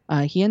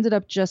 I ended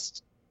up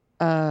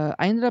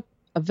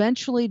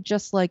eventually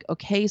just like,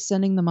 okay,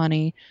 sending the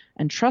money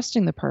and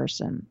trusting the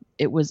person.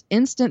 It was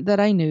instant that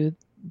I knew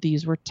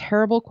these were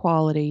terrible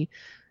quality.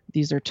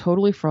 These are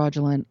totally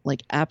fraudulent,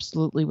 like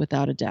absolutely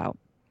without a doubt.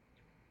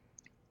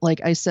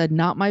 Like I said,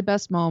 not my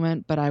best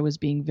moment, but I was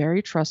being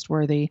very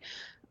trustworthy.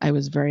 I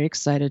was very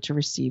excited to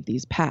receive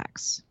these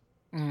packs.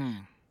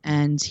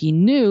 And he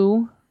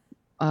knew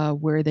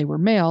where they were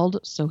mailed,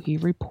 so he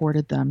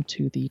reported them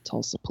to the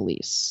Tulsa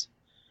police.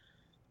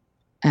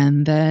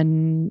 And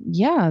then,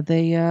 yeah,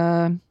 they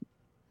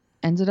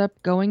ended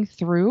up going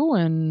through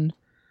and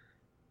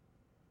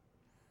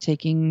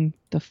taking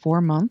the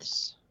 4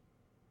 months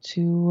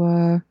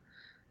to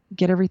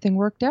get everything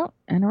worked out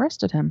and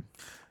arrested him.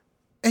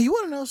 And you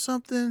want to know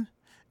something?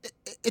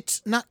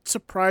 It's not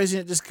surprising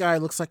that this guy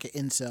looks like an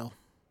incel.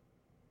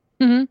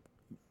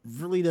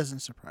 Really doesn't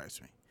surprise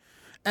me.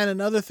 And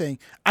another thing,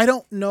 I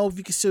don't know if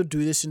you can still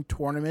do this in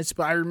tournaments,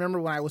 but I remember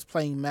when I was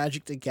playing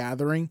Magic the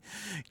Gathering,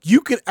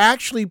 you could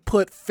actually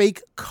put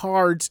fake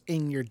cards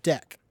in your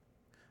deck,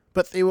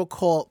 but they were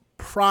called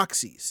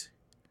proxies.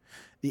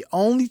 The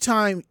only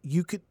time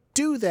you could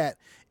do that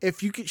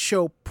if you could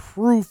show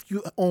proof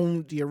you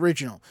owned the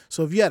original.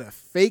 So if you had a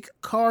fake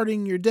card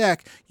in your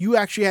deck, you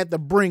actually had to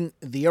bring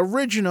the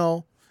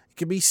original, it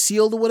could be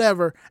sealed or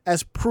whatever,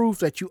 as proof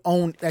that you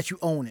own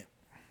it.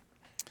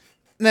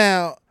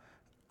 Now,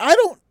 I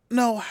don't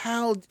know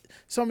how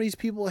some of these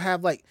people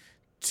have like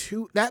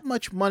that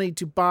much money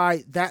to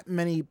buy that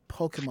many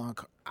Pokemon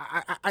cards.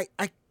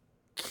 I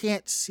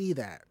can't see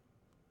that.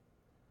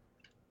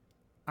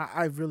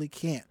 I really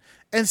can't.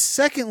 And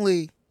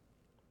secondly,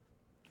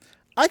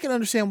 I can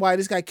understand why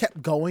this guy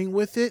kept going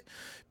with it,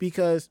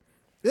 because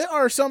there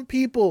are some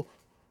people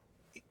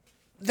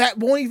that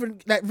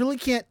really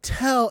can't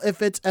tell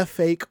if it's a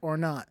fake or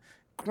not.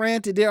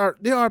 Granted,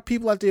 there are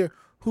people out there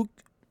who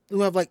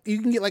have like, you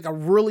can get like a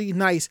really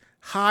nice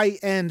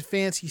high-end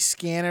fancy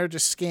scanner to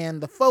scan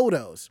the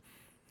photos.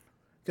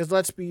 Because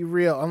let's be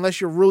real,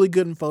 unless you're really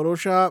good in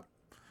Photoshop,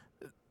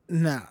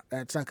 nah,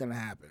 that's not going to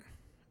happen.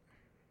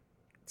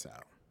 So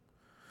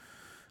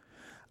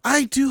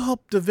I do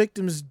hope the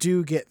victims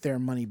do get their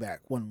money back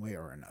one way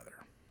or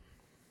another.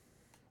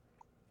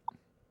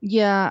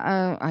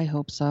 Yeah, I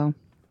hope so.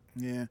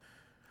 Yeah.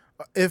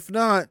 If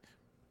not,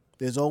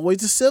 there's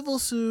always a civil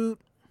suit.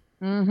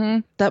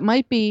 That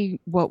might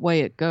be what way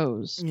it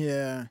goes.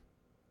 Yeah.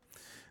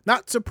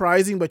 Not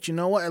surprising, but you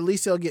know what? At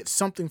least they'll get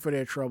something for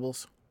their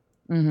troubles.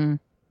 Now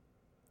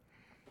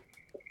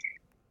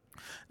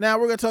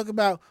we're going to talk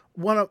about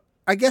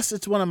I guess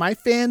it's one of my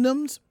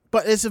fandoms,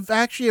 but it's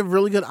actually a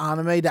really good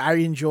anime that I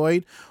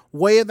enjoyed.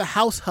 Way of the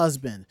House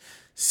Husband.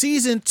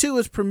 Season 2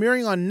 is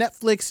premiering on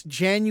Netflix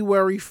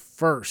January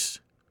 1st.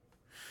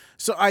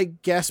 So I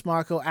guess,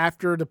 Mako,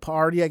 after the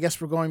party, I guess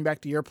we're going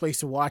back to your place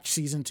to watch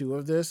season 2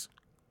 of this.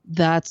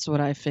 That's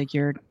what I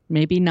figured.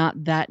 Maybe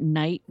not that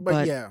night,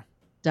 but yeah,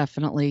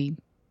 definitely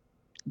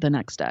the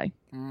next day.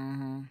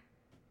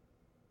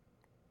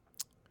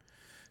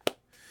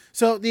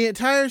 So the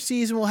entire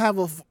season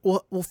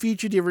will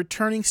feature the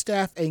returning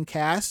staff and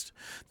cast.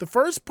 The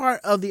first part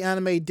of the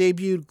anime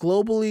debuted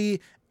globally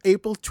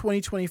April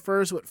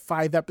 2021 with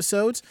 5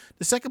 episodes.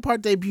 The second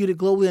part debuted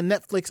globally on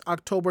Netflix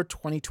October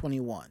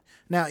 2021.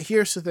 Now,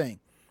 here's the thing.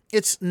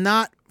 It's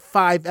not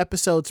 5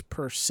 episodes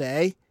per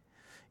se.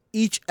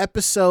 Each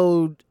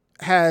episode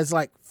has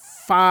like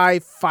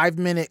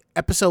 5-minute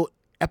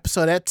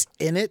episodettes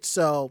in it,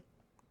 so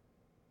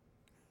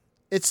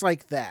it's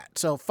like that.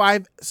 So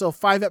five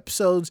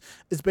episodes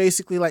is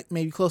basically like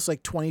maybe close to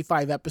like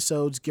 25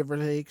 episodes, give or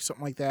take,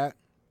 something like that.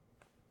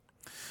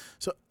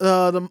 So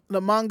the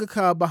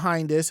mangaka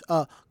behind this,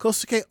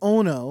 Kosuke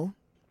Ono,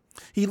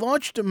 he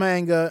launched the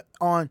manga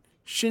on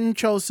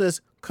Shinchosha's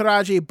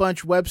Karaji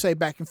Bunch website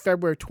back in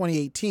February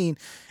 2018,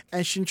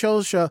 and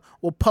Shinchosha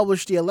will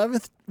publish the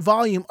 11th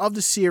volume of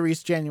the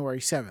series January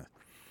 7th.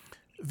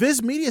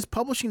 Viz Media is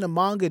publishing the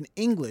manga in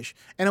English,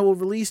 and it will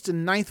release the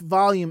 9th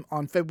volume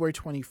on February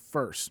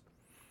 21st.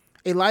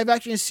 A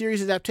live-action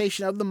series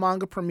adaptation of the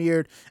manga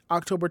premiered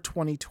October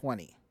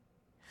 2020.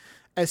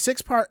 A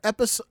 6-part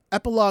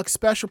epilogue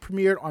special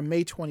premiered on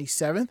May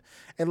 27th.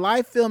 A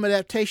live film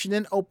adaptation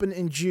then opened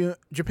in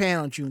Japan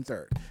on June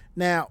 3rd.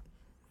 Now,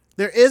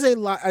 there is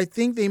I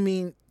think they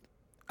mean,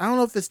 I don't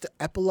know if it's the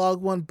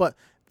epilogue one, but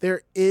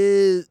there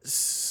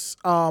is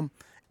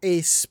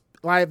a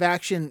live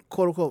action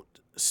quote unquote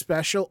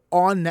special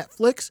on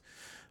Netflix,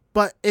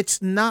 but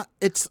it's not.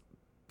 It's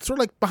sort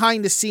of like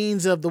behind the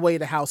scenes of The Way of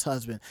the House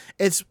Husband.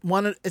 It's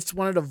one of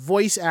the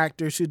voice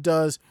actors who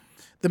does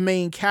the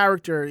main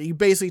character. You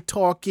basically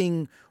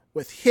talking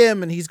with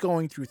him, and he's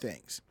going through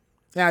things.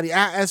 Now,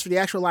 as for the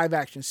actual live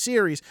action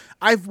series,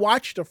 I've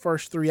watched the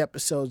first 3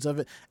 episodes of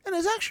it, and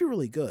it's actually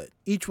really good.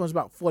 Each one's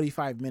about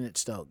 45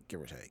 minutes, though,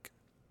 give or take.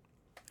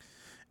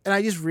 And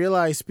I just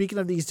realized, speaking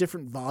of these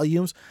different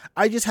volumes,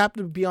 I just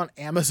happened to be on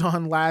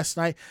Amazon last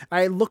night.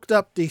 I looked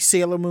up the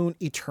Sailor Moon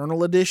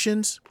Eternal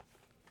editions.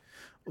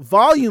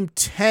 Volume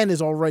 10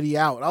 is already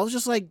out. I was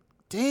just like,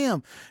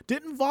 damn,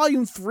 didn't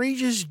Volume 3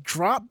 just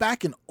drop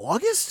back in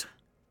August?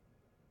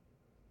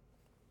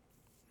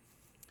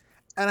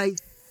 And I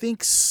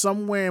think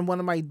somewhere in one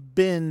of my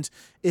bins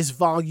is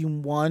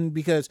Volume 1,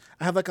 because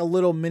I have like a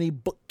little mini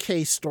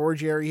bookcase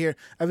storage area here.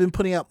 I've been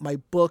putting out my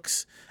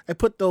books. I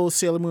put those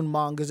Sailor Moon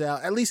mangas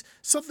out. At least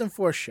something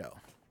for a show.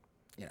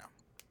 You know.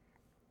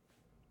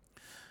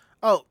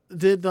 Oh,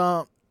 did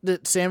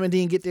Sam and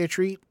Dean get their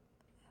treat?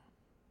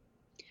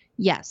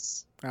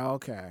 Yes. Oh,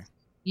 okay.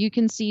 You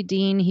can see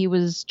Dean, he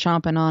was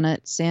chomping on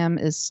it. Sam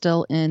is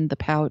still in the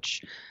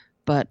pouch,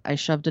 but I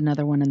shoved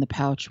another one in the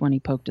pouch when he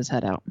poked his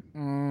head out.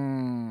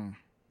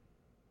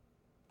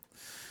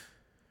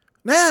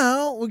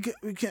 Now, I'm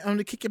going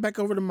to kick it back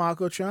over to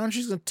Mako-chan.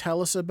 She's going to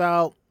tell us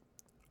about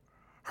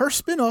her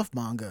spin-off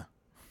manga.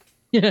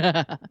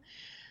 Yeah.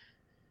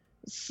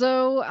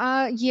 So,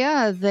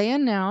 they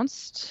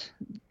announced,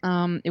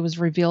 it was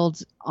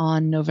revealed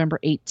on November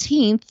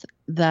 18th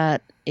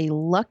that a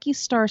Lucky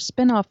Star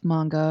spin-off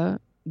manga,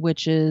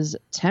 which is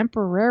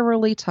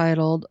temporarily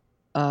titled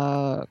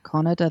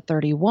Konata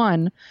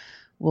 31,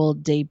 will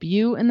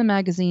debut in the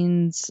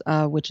magazines,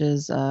 which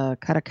is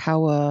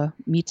Karakawa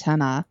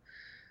Mitana.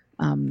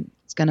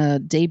 It's going to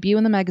debut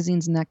in the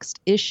magazine's next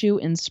issue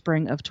in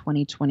spring of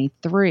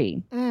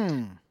 2023.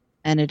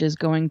 And it is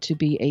going to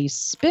be a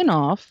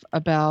spin-off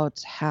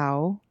about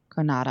how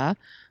Konata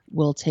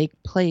will take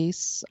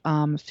place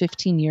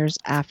 15 years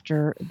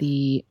after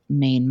the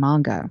main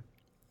manga.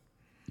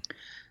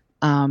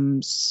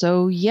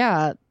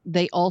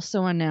 They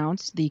also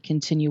announced the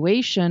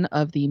continuation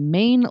of the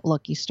main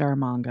Lucky Star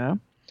manga.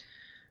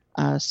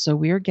 So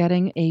we're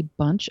getting a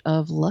bunch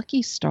of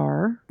Lucky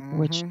Star,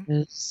 which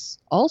is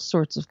all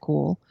sorts of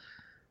cool.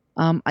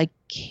 I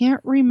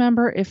can't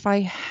remember if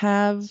I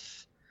have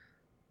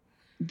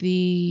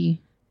the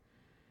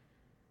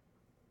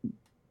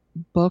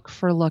book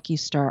for Lucky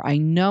Star. I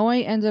know I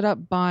ended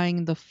up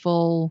buying the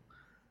full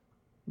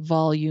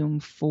volume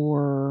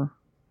for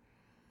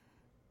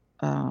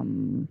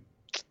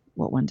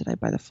what one did I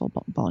buy the full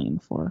volume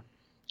for?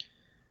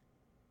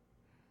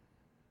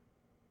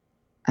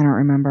 I don't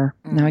remember.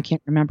 No, I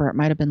can't remember. It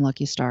might have been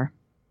Lucky Star.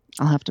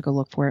 I'll have to go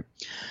look for it.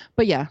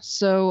 But yeah,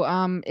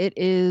 so it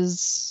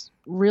is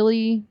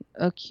really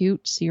a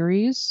cute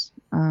series.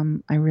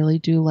 I really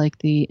do like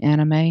the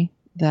anime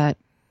that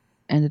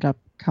ended up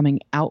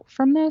coming out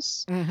from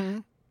this.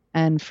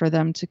 And for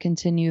them to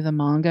continue the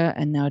manga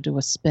and now do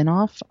a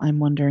spin-off, I'm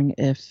wondering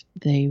if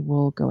they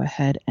will go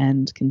ahead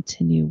and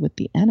continue with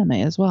the anime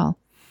as well.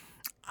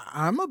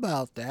 I'm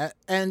about that.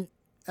 And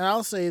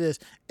I'll say this.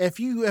 If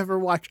you ever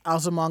watch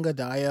Azumanga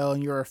Daioh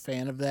and you're a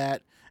fan of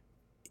that,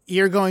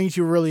 you're going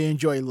to really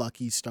enjoy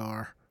Lucky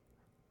Star.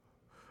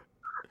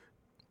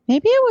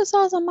 Maybe it was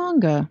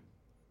Azumanga.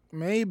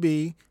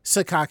 Maybe.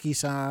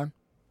 Sakaki-san.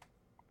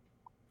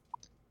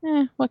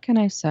 What can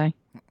I say?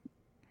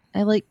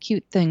 I like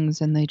cute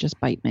things and they just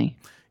bite me.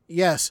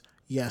 Yes,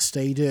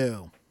 they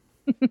do.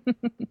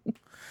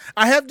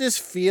 I have this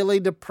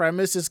feeling the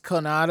premise is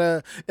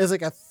Konata is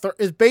like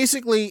is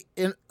basically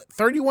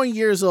 31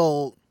 years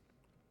old,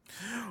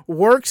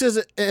 works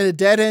as a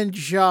dead end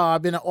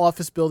job in an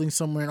office building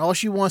somewhere, and all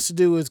she wants to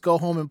do is go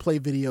home and play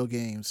video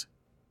games.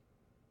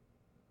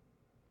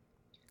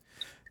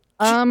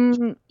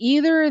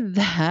 Either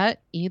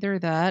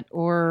that,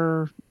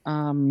 or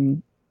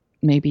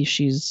maybe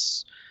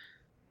she's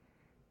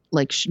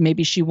like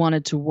maybe she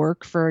wanted to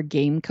work for a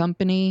game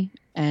company,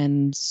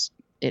 and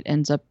it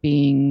ends up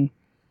being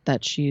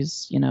that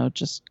she's,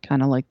 just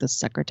kind of like the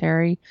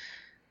secretary,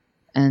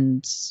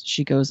 and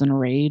she goes in a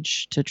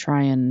rage to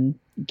try and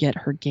get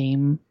her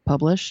game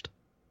published.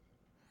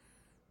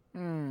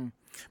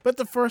 But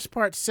the first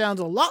part sounds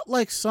a lot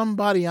like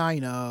somebody I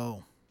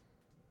know.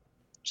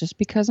 Just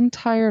because I'm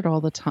tired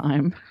all the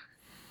time.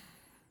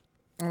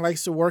 And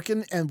likes to works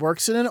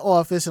in an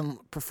office and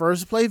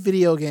prefers to play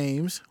video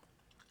games.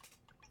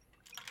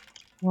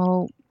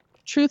 Well,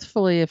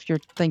 truthfully, if you're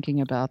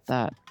thinking about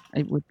that,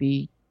 it would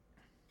be,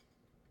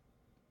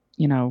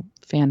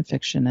 fan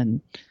fiction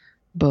and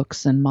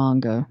books and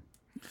manga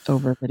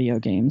over video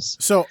games.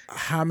 So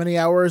how many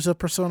hours of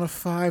Persona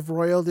 5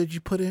 Royal did you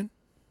put in?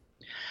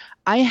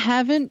 I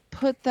haven't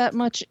put that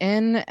much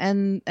in,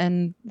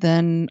 and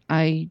then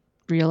I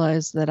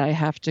realized that I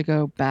have to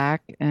go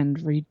back and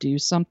redo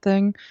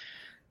something.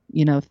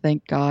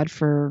 Thank God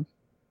for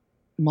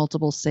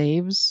multiple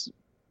saves,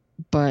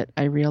 but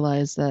I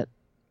realized that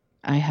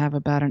I have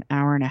about an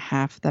hour and a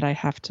half that I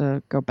have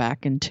to go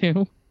back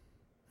into.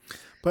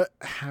 But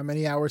how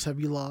many hours have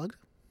you logged?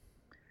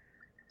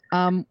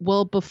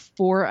 Well,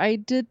 before I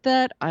did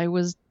that, I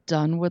was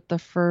done with the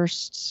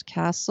first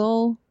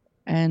castle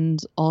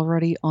and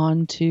already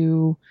on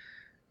to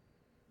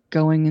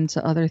going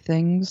into other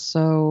things.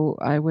 So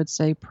I would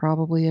say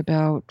probably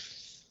about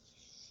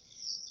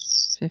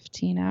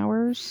 15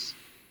 hours.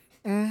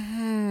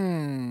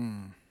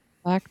 Mm-hmm.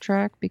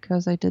 Backtrack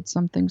because I did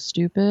something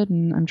stupid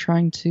and I'm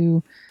trying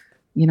to,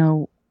 you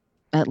know,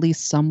 at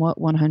least somewhat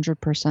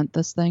 100%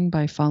 this thing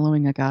by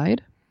following a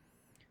guide.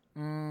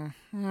 Hmm.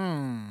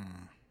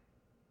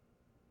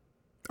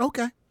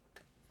 Okay.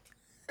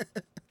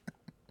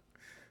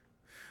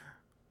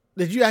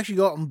 Did you actually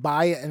go out and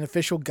buy an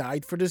official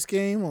guide for this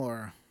game,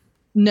 or?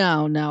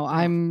 No,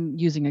 I'm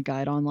using a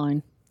guide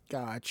online.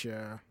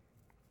 Gotcha.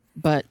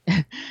 But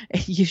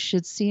you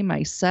should see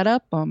my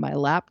setup on my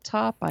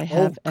laptop. I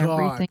have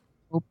everything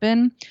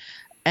open,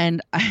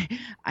 and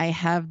I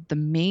have the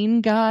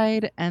main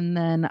guide, and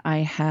then I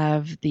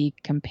have the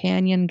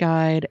companion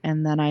guide,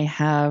 and then I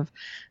have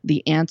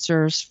the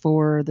answers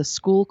for the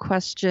school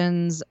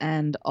questions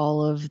and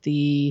all of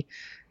the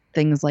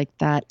things like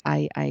that.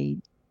 I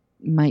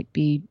might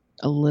be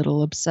a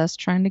little obsessed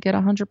trying to get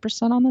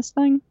 100% on this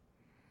thing.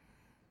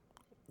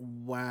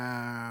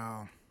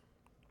 Wow.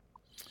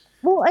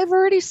 Well, I've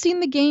already seen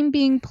the game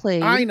being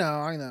played. I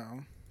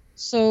know.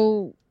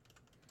 So,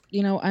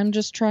 I'm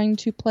just trying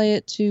to play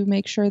it to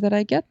make sure that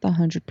I get the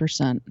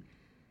 100%.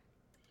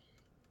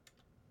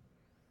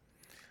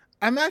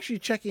 I'm actually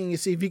checking to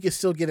see if you can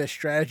still get a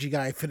strategy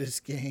guide for this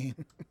game.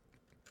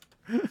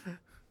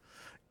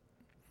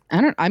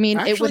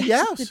 Actually,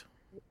 yes.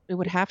 It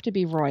would have to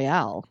be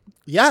Royale.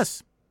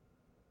 Yes.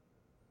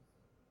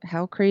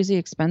 How crazy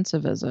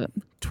expensive is it?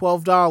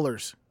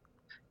 $12.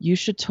 You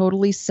should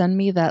totally send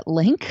me that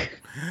link.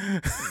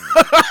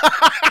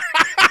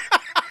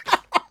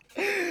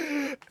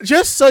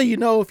 Just so you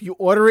know, if you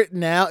order it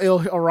now,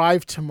 it'll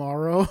arrive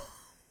tomorrow.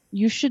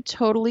 You should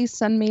totally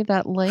send me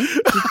that link.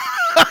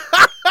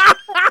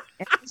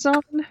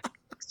 Amazon?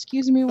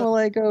 Excuse me while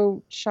I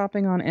go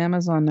shopping on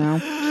Amazon now.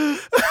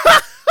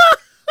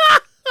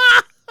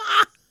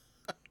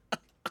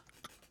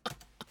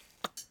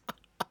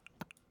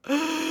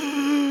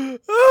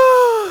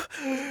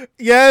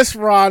 Yes,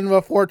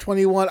 Ranma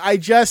 421. I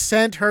just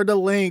sent her the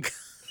link.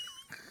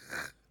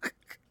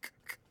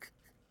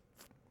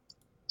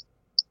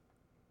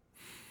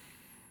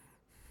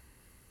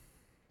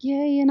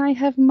 Yay, and I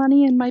have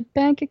money in my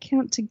bank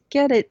account to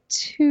get it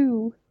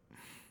too.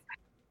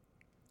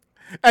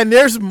 And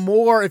there's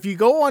more. If you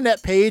go on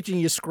that page and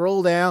you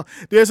scroll down,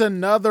 there's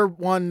another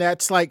one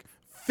that's like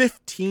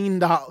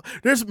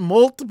 $15. There's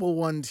multiple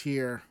ones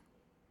here.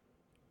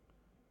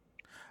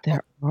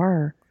 There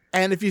are.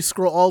 And if you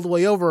scroll all the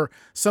way over,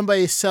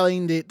 somebody's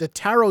selling the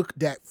tarot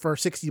deck for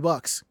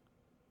 $60.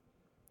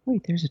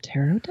 Wait, there's a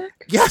tarot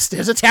deck? Yes,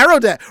 there's a tarot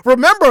deck.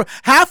 Remember,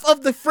 half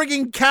of the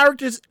frigging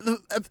characters...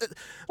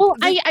 Well,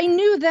 I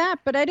knew that,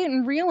 but I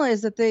didn't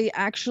realize that they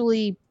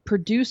actually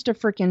produced a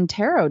freaking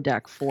tarot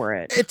deck for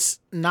it. It's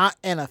not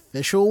an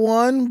official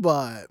one,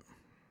 but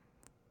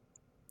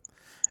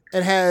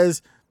it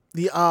has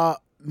the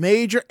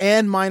major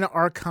and minor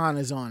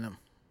arcanas on them.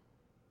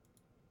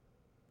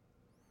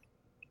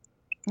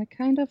 I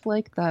kind of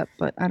like that,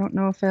 but I don't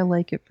know if I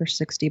like it for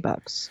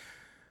 $60.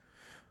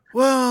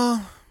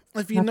 Well,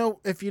 if you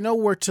know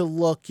where to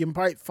look, you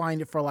might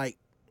find it for like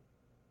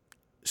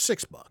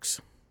 $6.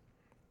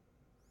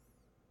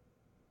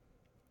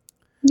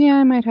 Yeah,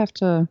 I might have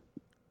to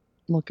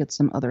look at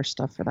some other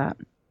stuff for that.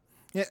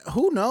 Yeah,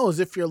 who knows?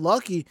 If you're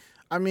lucky,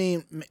 I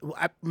mean,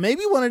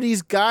 maybe one of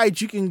these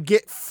guides you can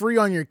get free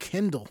on your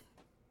Kindle.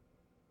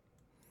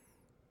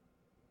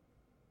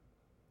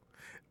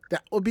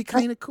 That would be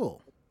kind of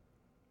cool.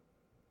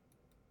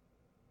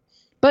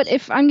 But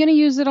if I'm going to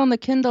use it on the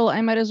Kindle, I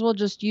might as well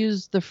just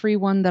use the free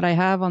one that I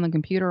have on the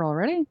computer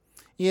already.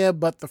 Yeah,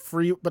 but the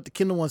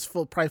Kindle one's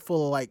probably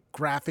full of like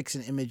graphics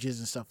and images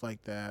and stuff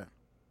like that.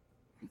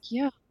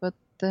 Yeah, but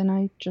then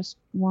I just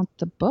want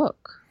the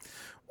book.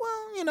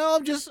 Well,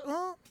 I'm just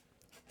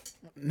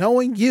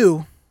knowing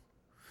you,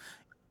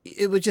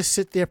 it would just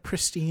sit there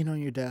pristine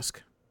on your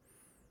desk.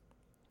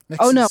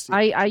 Oh no,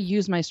 I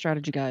use my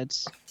strategy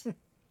guides.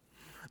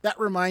 That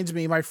reminds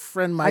me, my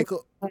friend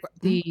Michael.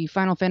 The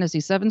Final Fantasy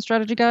VII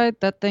strategy guide,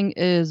 that thing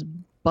is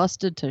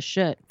busted to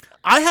shit.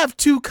 I have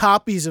 2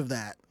 copies of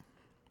that.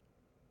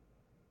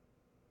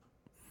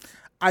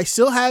 I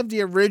still have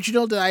the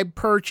original that I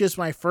purchased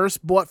when I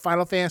first bought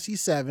Final Fantasy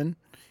VII,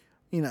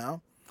 and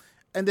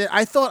then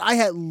I thought I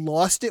had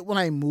lost it when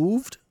I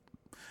moved.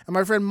 And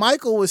my friend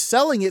Michael was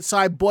selling it, so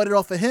I bought it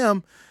off of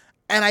him.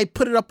 And I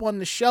put it up on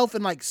the shelf,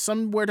 and like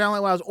somewhere down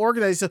there when I was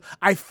organizing, so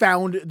I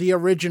found the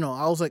original.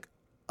 I was like,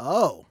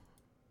 oh.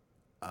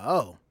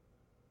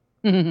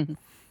 And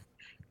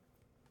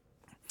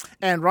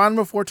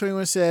Ranma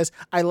 421 says,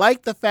 I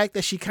like the fact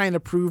that she kind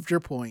of proved your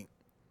point.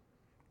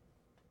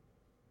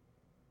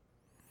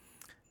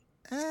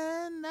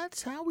 And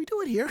that's how we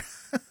do it here.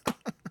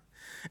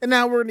 And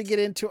now we're going to get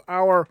into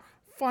our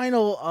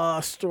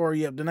final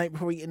story of the night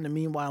before we get into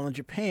Meanwhile in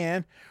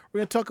Japan,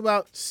 we're going to talk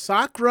about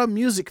Sakura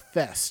Music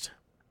Fest.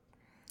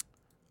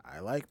 I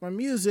like my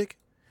music.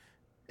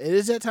 It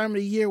is that time of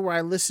the year where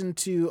I listen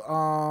to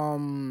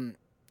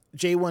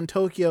J1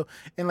 Tokyo,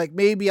 and like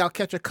maybe I'll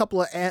catch a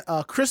couple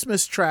of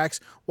Christmas tracks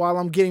while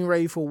I'm getting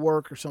ready for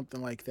work or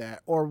something like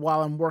that, or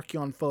while I'm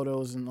working on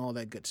photos and all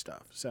that good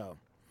stuff. So,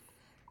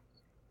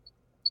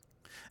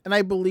 and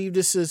I believe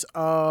this is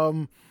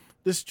part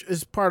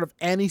of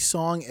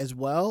Anisong as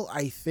well.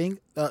 I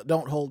think.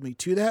 Don't hold me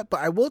to that, but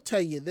I will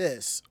tell you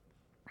this.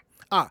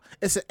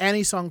 It's an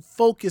Anisong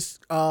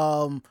focused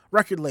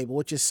record label,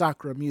 which is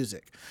Sakura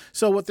Music.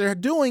 So what they're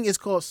doing is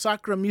called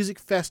Sakura Music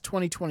Fest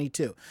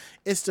 2022.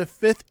 It's the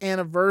 5th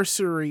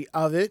anniversary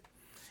of it.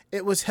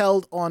 It was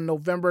held on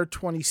November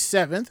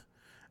 27th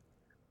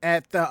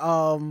at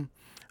the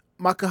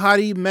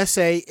Makuhari Messe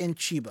in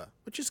Chiba,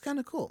 which is kind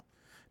of cool.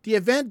 The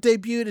event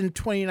debuted in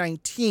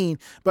 2019,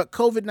 but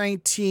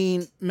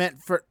COVID-19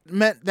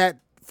 meant that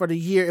for the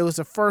year, it was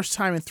the first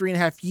time in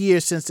 3.5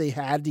 years since they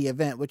had the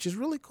event, which is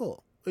really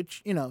cool.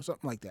 Which, something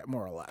like that,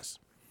 more or less.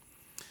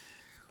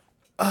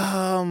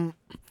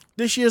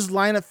 This year's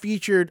lineup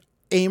featured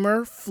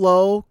Aimer,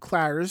 Flo,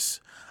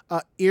 Claris,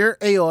 Ir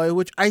Aoi,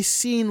 which I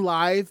seen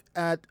live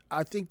at,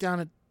 I think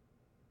down at,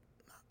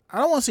 I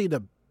don't want to say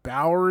the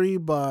Bowery,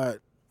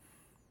 but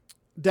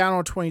down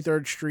on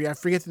 23rd Street. I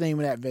forget the name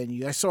of that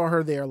venue. I saw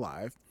her there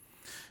live.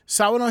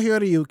 Sawano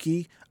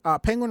Hiroyuki,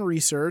 Penguin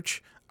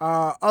Research,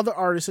 other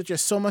artists such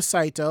as Soma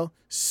Saito,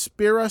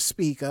 Spira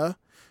Spica,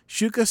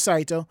 Shuka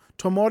Saito,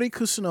 Tomori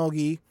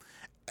Kusunogi,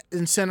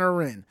 and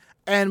Senarin.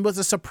 And with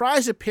a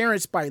surprise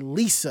appearance by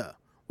Lisa,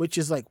 which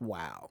is like,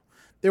 wow.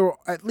 There were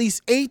at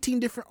least 18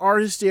 different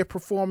artists there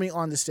performing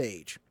on the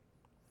stage.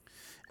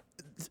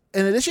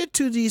 In addition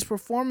to these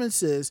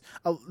performances,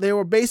 there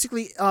were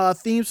basically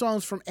theme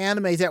songs from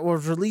anime that were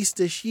released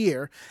this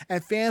year,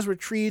 and fans were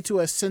treated to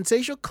a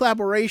sensational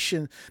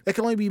collaboration that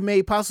can only be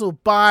made possible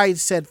by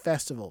said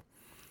festival.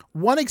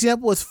 One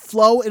example was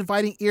Flo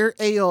inviting Ir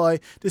Aoi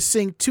to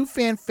sing 2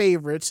 fan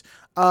favorites,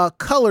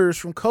 Colors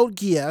from Code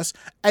Geass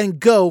and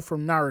Go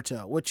from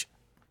Naruto, which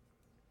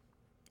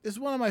is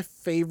one of my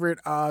favorite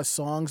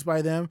songs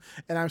by them.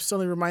 And I'm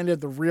suddenly reminded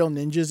of the Real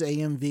Ninjas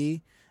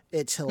AMV.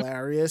 It's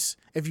hilarious.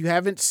 If you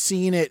haven't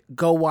seen it,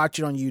 go watch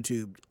it on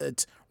YouTube.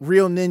 It's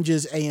Real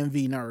Ninjas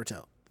AMV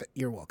Naruto.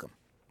 You're welcome.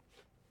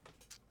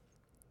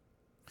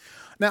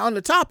 Now, on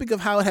the topic of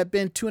how it had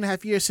been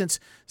 2.5 years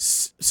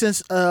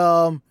since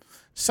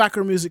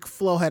Sakura Music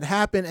Flow had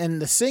happened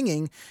and the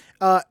singing,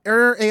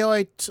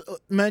 Aoi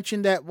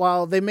mentioned that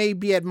while they may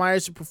be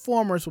admirers of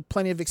performers with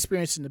plenty of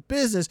experience in the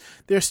business,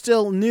 they're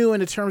still new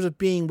in the terms of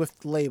being with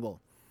the label.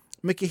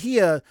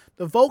 Mikihia,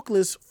 the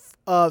vocalist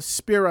of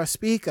Spira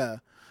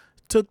Spica,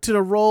 took to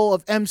the role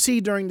of MC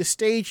during the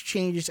stage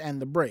changes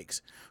and the breaks,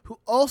 who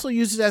also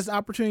used it as an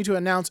opportunity to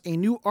announce a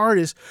new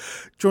artist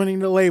joining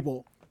the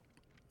label.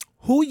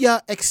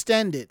 Huya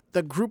Extended,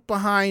 the group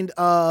behind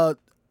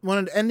one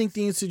of the ending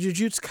themes to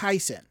Jujutsu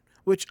Kaisen,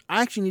 which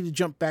I actually need to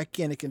jump back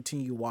in and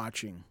continue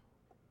watching.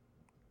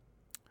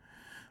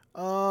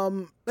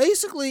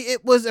 Basically,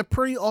 it was a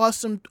pretty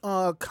awesome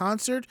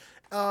concert.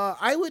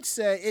 I would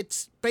say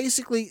it's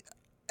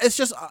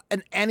just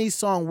an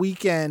Anisong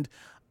weekend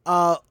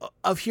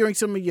of hearing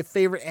some of your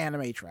favorite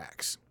anime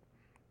tracks.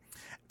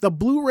 The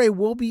Blu-ray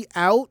will be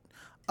out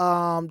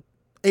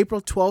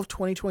April 12th,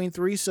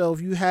 2023, so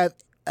if you have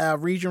a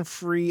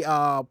region-free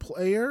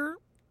player,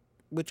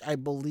 which I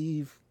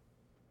believe,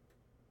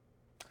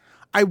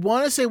 I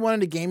want to say one of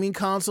the gaming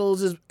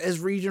consoles is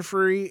region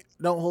free.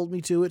 Don't hold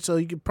me to it. So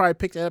you could probably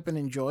pick that up and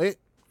enjoy it.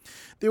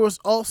 They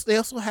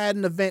also had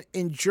an event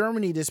in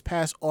Germany this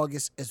past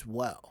August as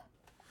well.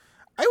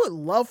 I would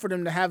love for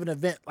them to have an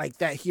event like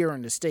that here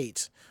in the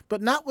States,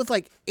 but not with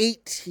like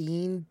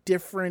 18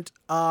 different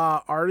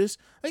artists,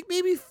 like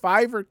maybe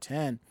 5 or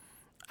 10.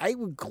 I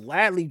would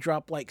gladly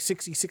drop like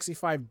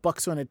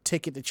 $65 on a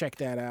ticket to check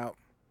that out.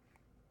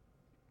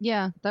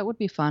 Yeah, that would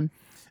be fun.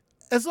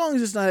 As long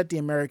as it's not at the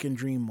American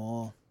Dream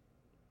Mall.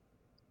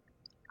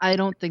 I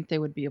don't think they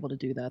would be able to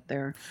do that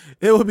there.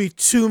 There would be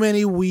too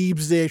many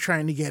weebs there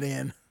trying to get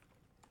in.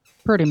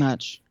 Pretty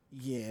much.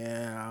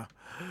 Yeah.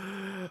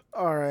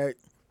 All right.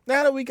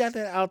 Now that we got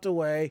that out the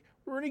way,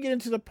 we're going to get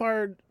into the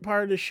part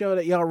of the show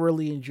that y'all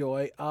really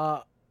enjoy.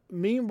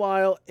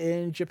 Meanwhile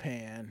in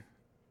Japan.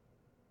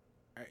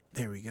 All right,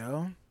 there we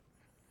go.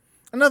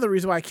 Another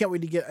reason why I can't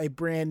wait to get a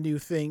brand new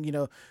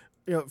thing,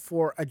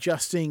 for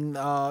adjusting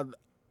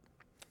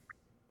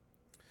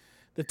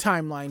the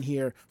timeline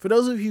here. For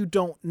those of you who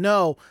don't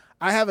know,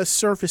 I have a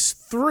Surface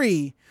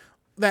 3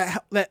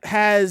 that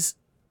has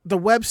the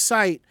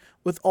website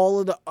with all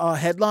of the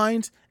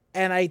headlines,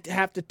 and I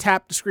have to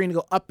tap the screen to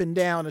go up and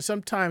down. And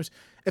sometimes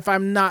if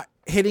I'm not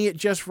hitting it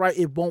just right,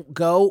 it won't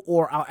go,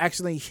 or I'll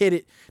accidentally hit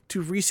it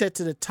to reset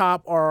to the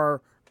top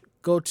or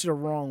go to the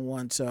wrong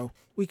one. So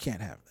we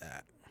can't have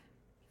that.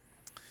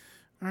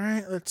 All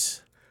right,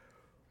 let's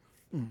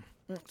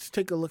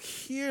take a look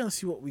here. Let's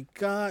see what we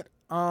got.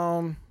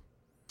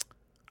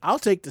 I'll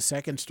take the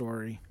second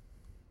story.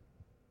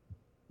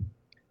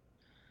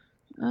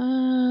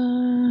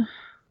 Let's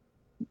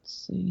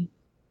see.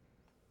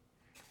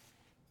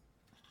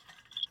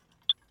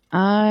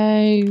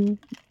 I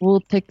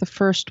will take the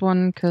first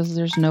one because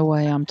there's no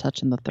way I'm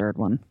touching the third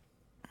one.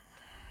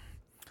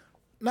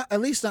 Not,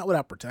 at least not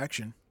without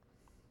protection.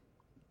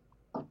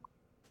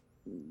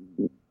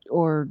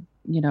 Or,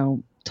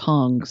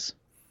 tongs.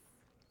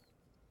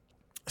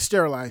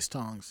 Sterilized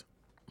tongs.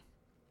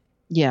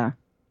 Yeah.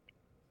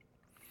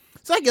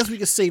 So I guess we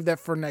could save that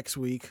for next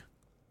week.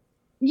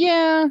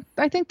 Yeah,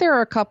 I think there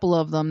are a couple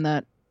of them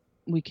that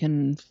we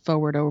can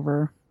forward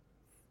over.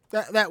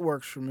 That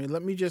works for me.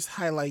 Let me just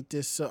highlight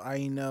this so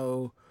I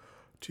know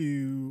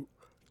to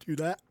do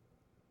that.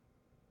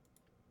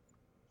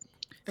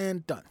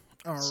 And done.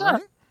 All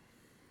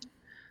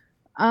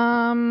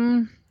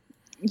right.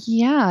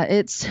 Yeah,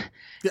 it's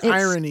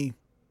irony.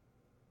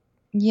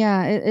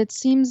 Yeah, it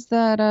seems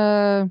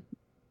that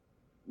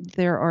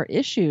there are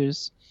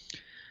issues.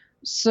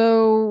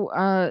 So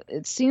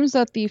it seems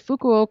that the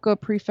Fukuoka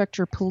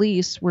Prefecture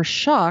Police were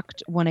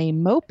shocked when a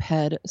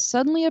moped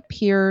suddenly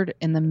appeared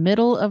in the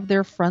middle of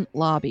their front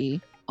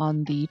lobby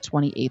on the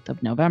 28th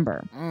of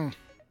November.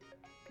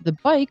 The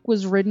bike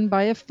was ridden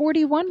by a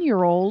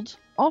 41-year-old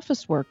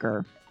office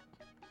worker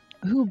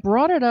who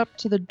brought it up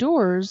to the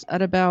doors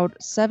at about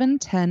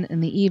 7:10 in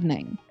the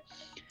evening.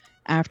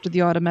 After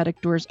the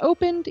automatic doors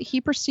opened, he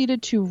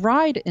proceeded to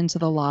ride into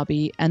the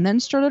lobby and then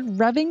started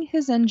revving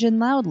his engine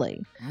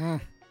loudly.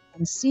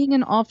 And seeing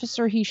an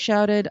officer, he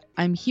shouted,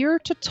 "I'm here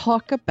to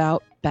talk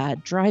about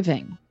bad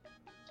driving."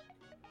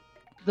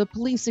 The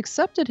police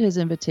accepted his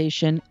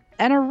invitation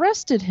and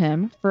arrested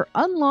him for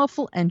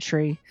unlawful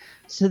entry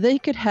so they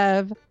could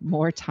have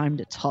more time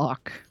to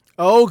talk.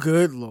 Oh,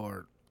 good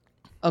Lord.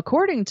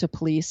 According to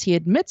police, he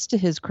admits to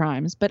his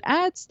crimes, but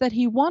adds that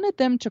he wanted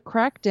them to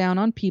crack down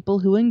on people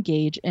who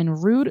engage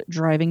in rude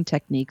driving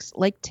techniques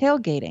like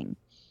tailgating.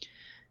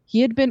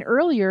 He had been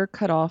earlier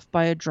cut off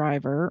by a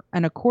driver,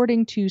 and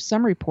according to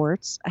some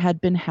reports,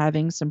 had been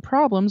having some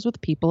problems with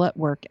people at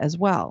work as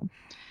well.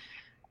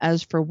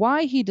 As for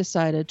why he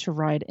decided to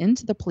ride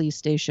into the police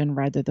station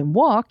rather than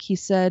walk, he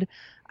said,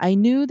 "I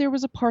knew there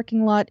was a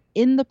parking lot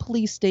in the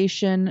police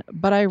station,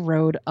 but I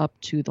rode up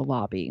to the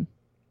lobby."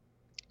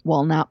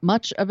 While not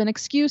much of an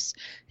excuse,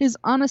 his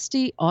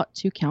honesty ought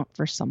to count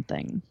for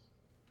something.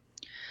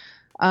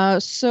 Comments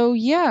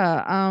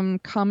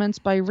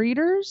by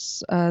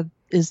readers.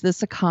 Is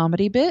this a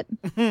comedy bit?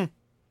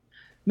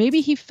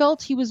 Maybe he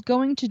felt he was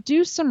going to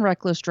do some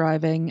reckless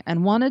driving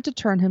and wanted to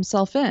turn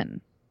himself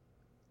in.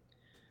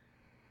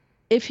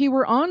 If he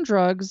were on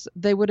drugs,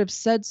 they would have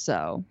said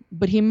so,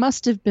 but he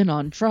must have been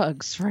on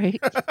drugs, right?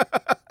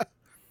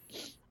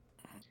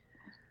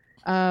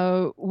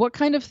 What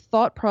kind of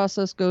thought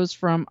process goes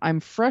from "I'm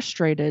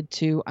frustrated"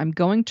 to "I'm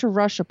going to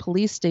rush a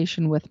police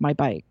station with my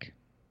bike"?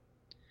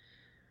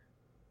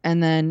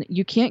 And then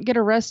you can't get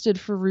arrested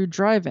for rude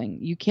driving.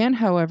 You can,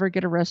 however,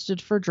 get arrested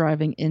for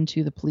driving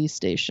into the police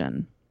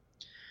station.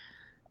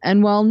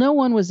 And while no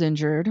one was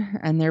injured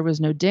and there was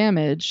no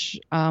damage,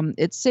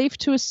 it's safe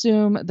to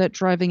assume that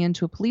driving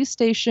into a police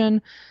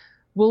station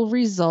will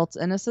result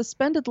in a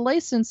suspended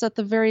license at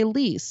the very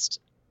least.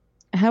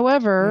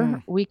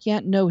 However, we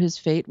can't know his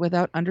fate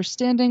without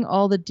understanding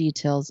all the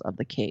details of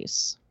the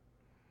case.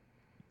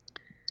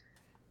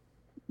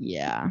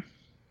 Yeah.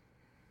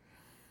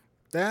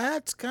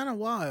 That's kind of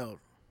wild.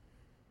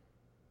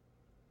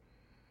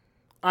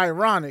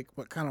 Ironic,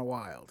 but kind of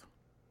wild.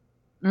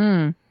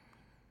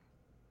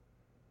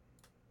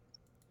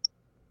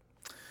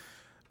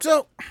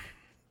 So,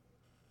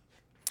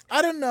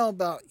 I don't know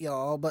about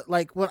y'all, but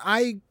like when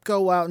I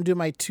go out and do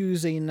my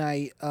Tuesday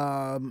night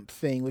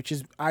thing, which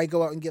is I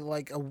go out and get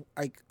like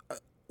a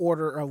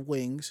order of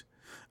wings,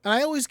 and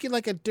I always get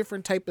like a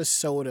different type of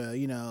soda,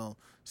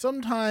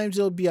 Sometimes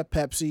it'll be a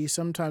Pepsi,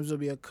 sometimes it'll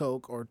be a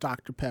Coke or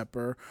Dr.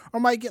 Pepper, or I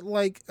might get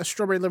like a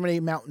strawberry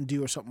lemonade Mountain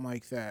Dew or something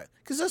like that.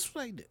 Because that's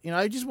what I do.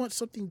 I just want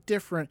something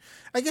different.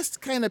 I guess to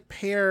kind of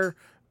pair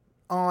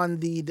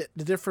on the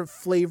different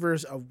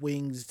flavors of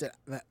wings that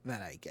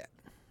I get.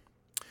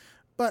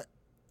 But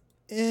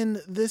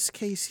in this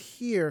case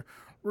here,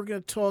 we're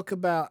going to talk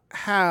about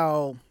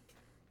how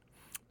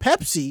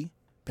Pepsi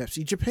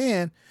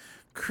Japan,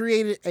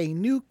 created a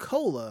new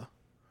cola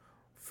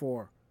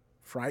for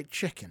fried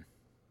chicken.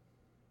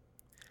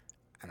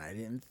 And I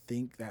didn't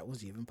think that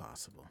was even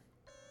possible.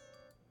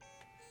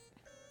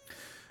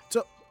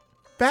 So,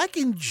 back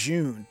in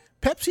June,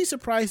 Pepsi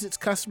surprised its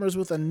customers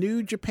with a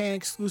new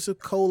Japan-exclusive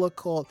cola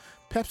called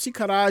Pepsi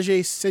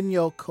Karaage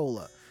Senyo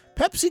Cola.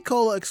 Pepsi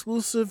Cola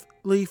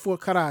exclusively for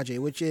karaage,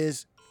 which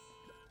is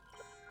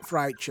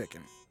fried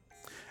chicken.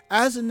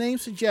 As the name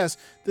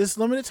suggests, this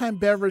limited-time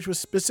beverage was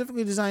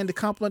specifically designed to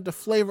complement the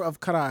flavor of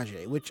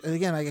karaage, which,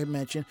 again, like I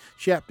mentioned,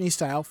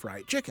 Japanese-style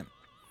fried chicken.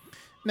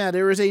 Now,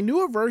 there is a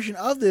newer version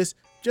of this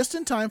just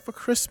in time for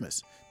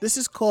Christmas. This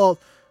is called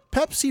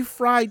Pepsi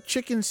Fried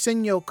Chicken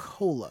Senyo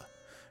Cola.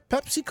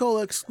 Pepsi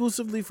Cola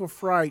exclusively for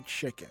fried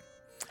chicken.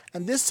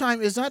 And this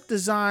time is not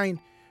designed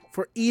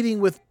for eating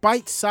with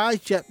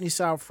bite-sized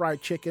Japanese-style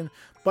fried chicken,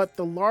 but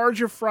the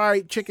larger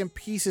fried chicken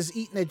pieces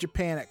eaten in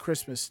Japan at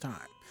Christmas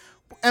time.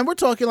 And we're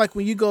talking like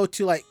when you go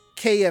to like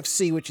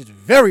KFC, which is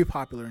very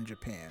popular in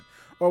Japan,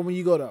 or when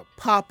you go to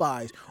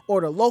Popeyes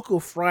or the local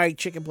fried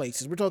chicken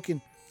places. We're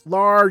talking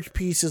large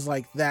pieces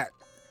like that,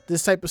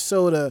 this type of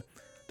soda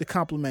to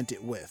complement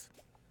it with.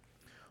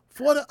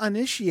 For the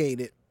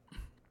uninitiated,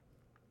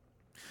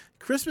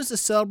 Christmas is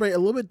celebrated a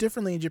little bit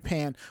differently in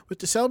Japan, with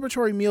the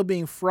celebratory meal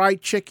being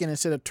fried chicken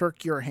instead of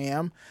turkey or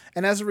ham,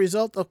 and as a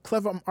result of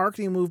clever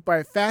marketing move by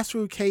a fast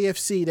food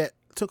KFC that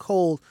took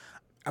hold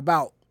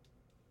about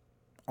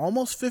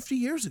almost 50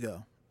 years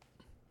ago.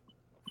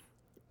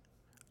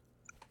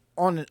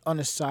 On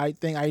a side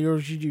thing, I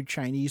usually do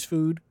Chinese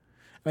food,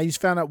 and I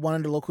just found out one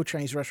of the local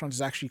Chinese restaurants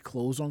is actually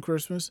closed on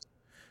Christmas.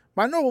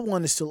 My normal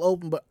one is still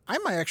open, but I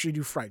might actually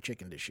do fried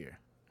chicken this year.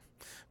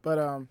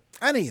 But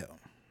anyhow.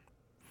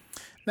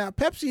 Now,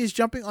 Pepsi is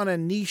jumping on a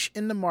niche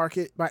in the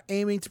market by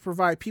aiming to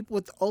provide people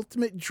with the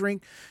ultimate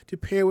drink to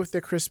pair with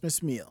their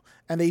Christmas meal.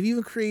 And they've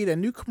even created a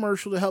new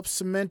commercial to help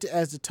cement it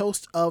as the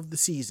toast of the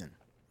season.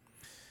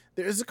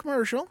 There is a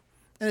commercial,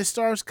 and it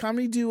stars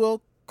comedy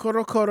duo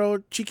Koro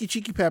Koro Cheeky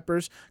Cheeky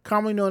Peppers,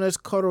 commonly known as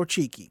Koro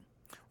Cheeky,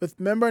 with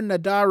member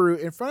Nadaru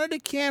in front of the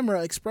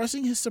camera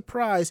expressing his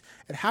surprise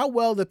at how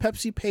well the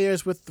Pepsi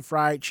pairs with the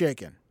fried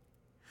chicken.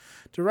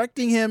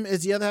 Directing him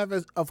is the other half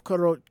of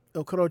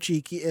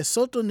Korochiki is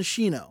Soto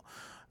Nishino,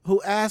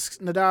 who asks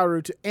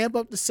Nadaru to amp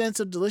up the sense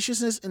of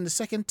deliciousness in the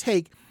second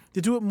take, to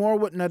do it more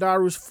with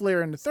Nadaru's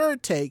flair in the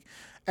third take,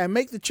 and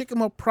make the chicken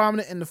more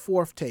prominent in the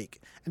fourth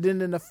take. And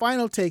then in the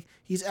final take,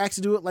 he's asked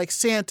to do it like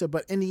Santa,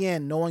 but in the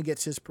end, no one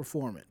gets his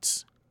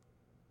performance.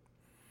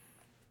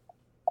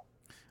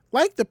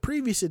 Like the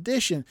previous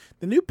edition,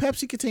 the new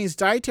Pepsi contains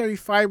dietary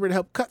fiber to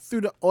help cut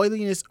through the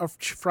oiliness of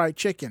fried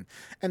chicken,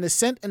 and the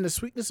scent and the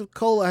sweetness of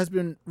cola has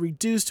been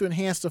reduced to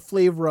enhance the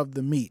flavor of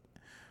the meat.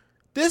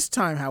 This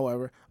time,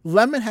 however,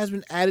 lemon has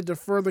been added to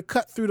further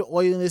cut through the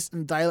oiliness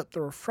and dial up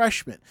the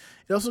refreshment.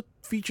 It also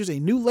features a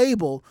new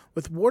label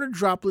with water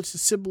droplets to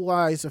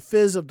symbolize the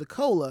fizz of the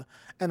cola,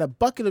 and a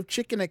bucket of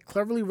chicken that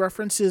cleverly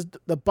references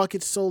the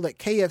bucket sold at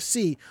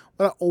KFC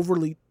without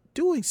overly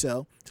doing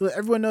so, to let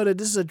everyone know that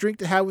this is a drink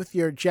to have with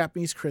your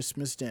Japanese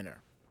Christmas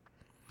dinner.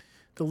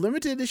 The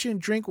limited edition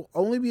drink will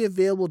only be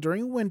available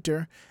during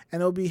winter,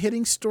 and it will be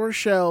hitting store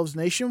shelves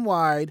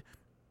nationwide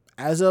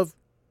as of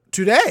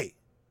today,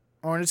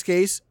 or in this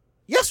case,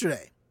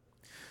 yesterday,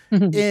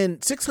 in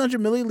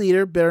 600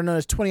 milliliter, better known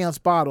as 20-ounce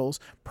bottles,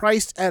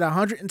 priced at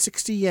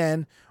 160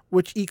 yen,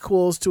 which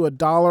equals to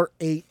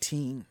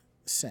 $1.18.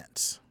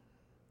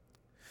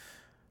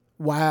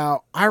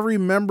 Wow, I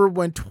remember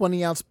when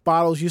 20-ounce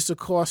bottles used to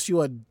cost you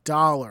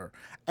 $1,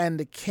 and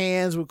the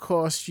cans would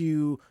cost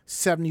you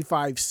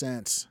 75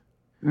 cents.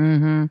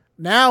 Mm-hmm.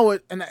 Now,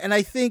 and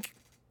I think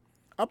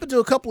up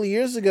until a couple of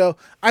years ago,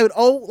 I would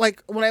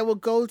when I would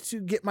go to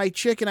get my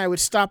chicken, I would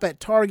stop at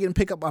Target and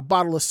pick up a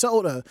bottle of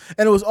soda,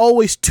 and it was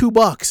always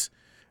 $2.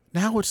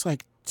 Now it's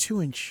like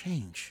 $2 and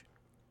change.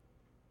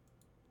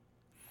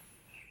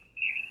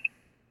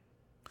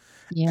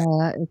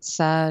 Yeah, it's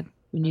sad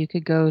when you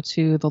could go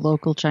to the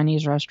local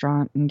Chinese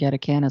restaurant and get a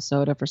can of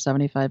soda for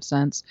 75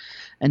 cents,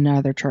 and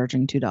now they're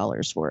charging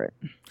 $2 for it.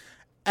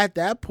 At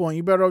that point,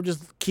 you better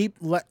just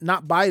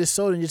not buy the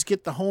soda and just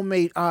get the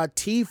homemade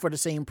tea for the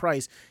same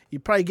price. You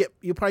probably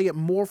get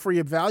more for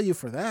your value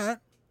for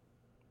that.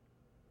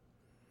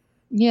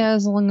 Yeah,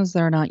 as long as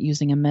they're not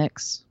using a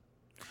mix.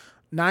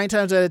 9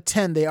 times out of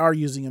 10, they are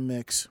using a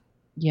mix.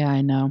 Yeah,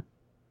 I know.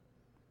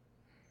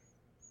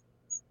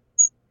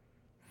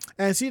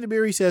 And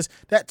Cedabiri says,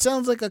 that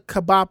sounds like a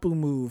kabapu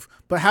move,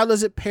 but how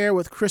does it pair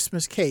with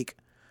Christmas cake?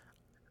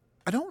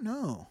 I don't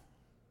know.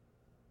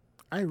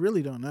 I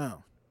really don't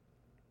know.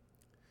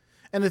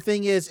 And the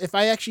thing is, if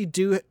I actually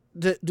do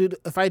go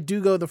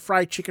the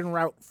fried chicken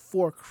route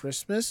for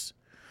Christmas,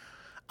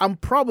 I'm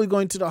probably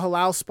going to the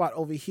halal spot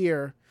over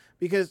here,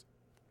 because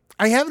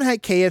I haven't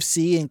had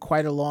KFC in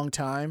quite a long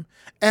time,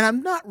 and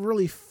I'm not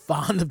really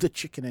fond of the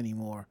chicken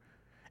anymore.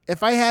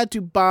 If I had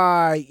to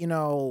buy,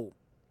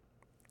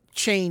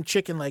 chain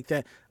chicken like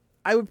that,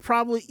 I would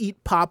probably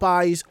eat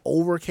Popeyes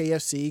over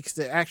KFC, because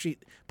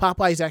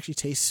Popeyes actually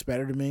tastes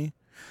better to me.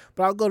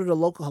 But I'll go to the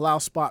local halal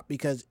spot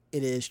because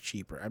it is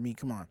cheaper. I mean,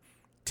 come on.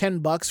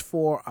 $10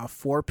 for a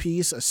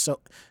 4-piece, a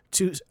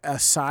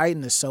side,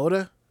 and a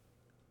soda?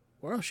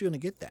 Where else are you going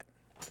to get that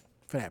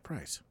for that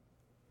price?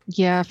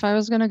 Yeah, if I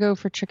was going to go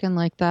for chicken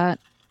like that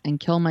and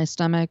kill my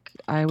stomach,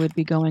 I would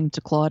be going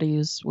to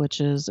Claudi's, which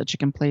is a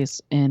chicken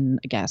place in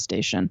a gas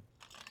station.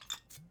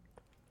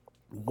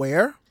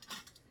 Where?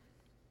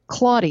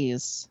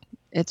 Claudi's.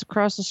 It's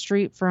across the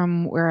street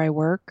from where I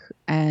work,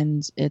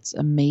 and it's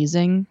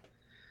amazing.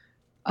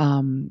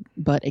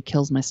 But it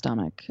kills my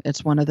stomach.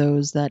 It's one of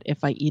those that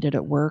if I eat it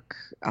at work,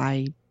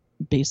 I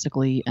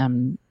basically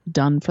am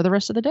done for the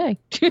rest of the day.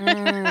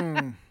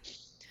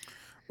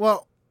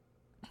 Well,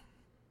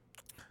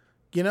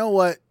 you know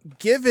what?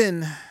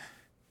 Given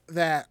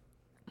that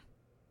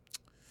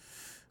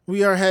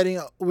we're heading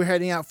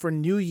out for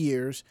New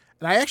Year's,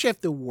 and I actually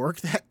have to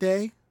work that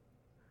day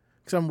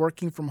because I'm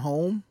working from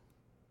home.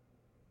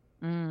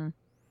 Mm.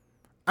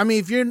 I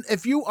mean,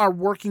 if you are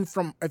working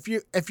from if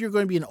you're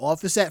going to be in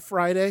office that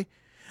Friday,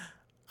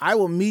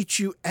 I'll meet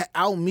you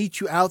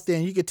out there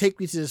and you can take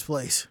me to this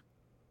place.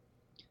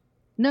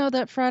 No,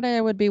 that Friday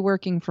I would be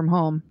working from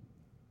home.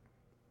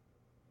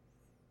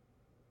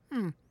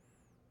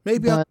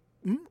 Maybe But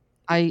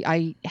I'll,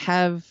 I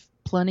have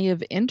plenty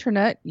of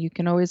internet. You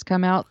can always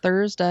come out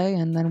Thursday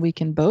and then we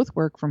can both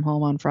work from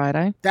home on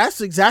Friday.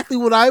 that's exactly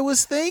what I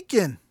was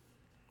thinking.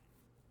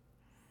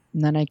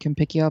 And then I can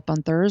pick you up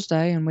on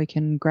Thursday and we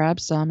can grab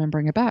some and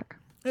bring it back.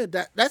 Yeah,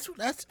 that's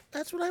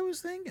what I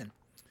was thinking.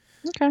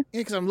 Okay.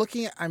 Yeah, because I'm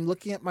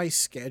looking at my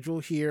schedule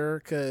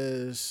here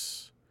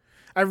because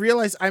I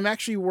realize I'm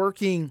actually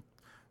working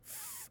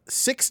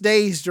 6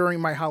 days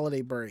during my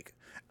holiday break,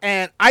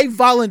 and I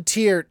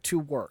volunteered to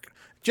work.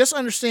 Just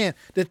understand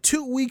the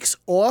 2 weeks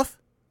off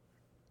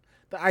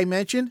that I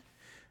mentioned,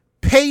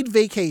 paid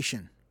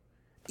vacation.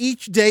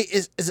 Each day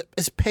is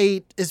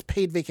paid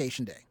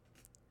vacation day.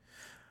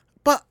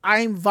 But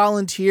I'm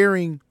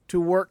volunteering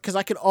to work because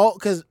I could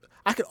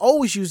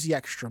always use the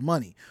extra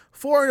money.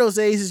 4 of those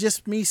days is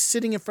just me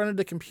sitting in front of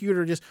the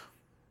computer, just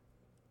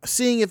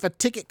seeing if a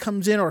ticket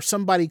comes in or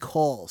somebody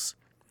calls.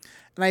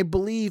 And I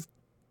believe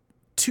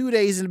 2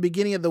 days in the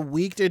beginning of the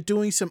week, they're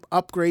doing some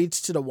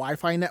upgrades to the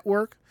Wi-Fi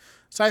network.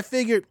 So I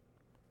figured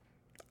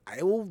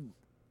I will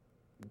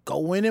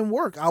go in and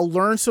work. I'll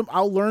learn some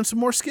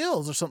more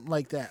skills or something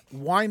like that.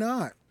 Why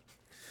not?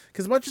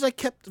 Because as much as I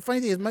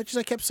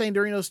kept saying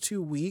during those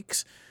 2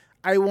 weeks,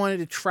 I wanted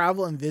to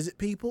travel and visit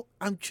people,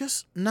 I'm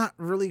just not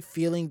really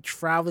feeling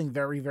traveling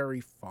very, very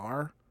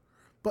far.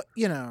 But,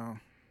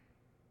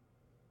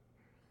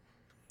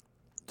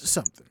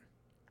 something.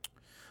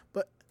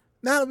 But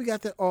now that we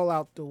got that all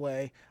out the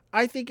way,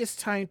 I think it's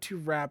time to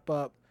wrap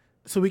up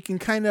so we can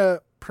kind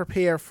of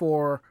prepare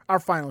for our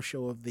final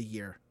show of the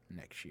year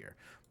next year.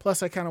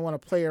 Plus, I kind of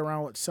want to play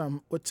around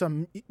with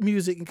some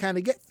music and kind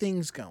of get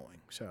things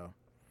going. So,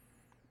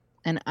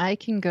 And I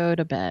can go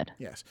to bed.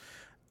 yes.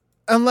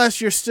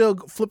 Unless you're still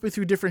flipping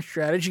through different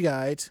strategy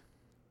guides.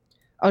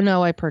 Oh,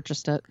 no, I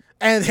purchased it.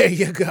 And there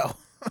you go.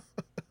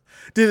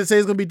 Did it say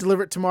it's going to be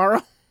delivered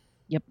tomorrow?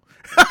 Yep.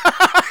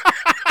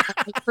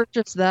 I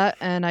purchased that,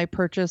 and I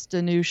purchased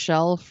a new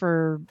shell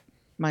for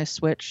my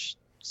Switch,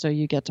 so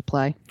you get to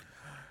play.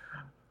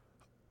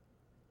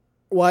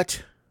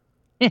 What?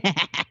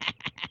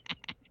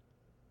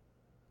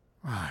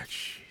 Oh,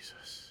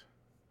 Jesus.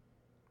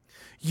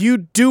 You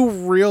do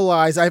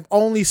realize I've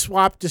only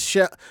swapped the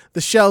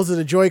shells of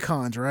the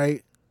Joy-Cons,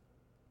 right?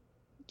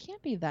 It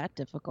can't be that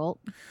difficult.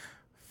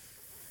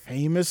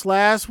 Famous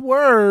last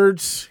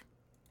words.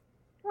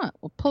 What?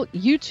 We'll put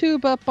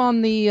YouTube up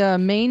on the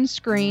main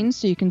screen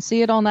so you can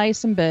see it all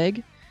nice and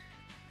big,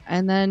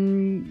 and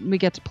then we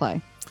get to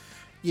play.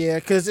 Yeah,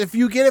 because if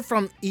you get it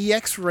from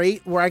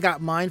EX-Rate, where I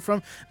got mine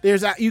from, they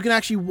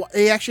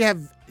actually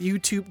have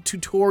YouTube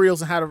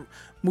tutorials on how to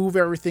move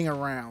everything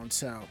around.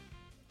 So,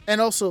 and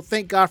also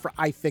thank God for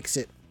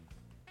iFixit.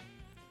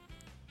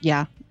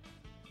 Yeah.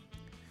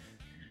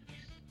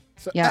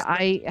 So, Yeah,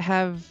 I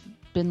have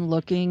been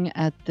looking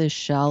at this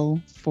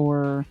shell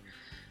for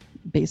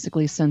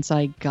basically since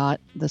I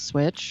got the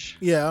Switch.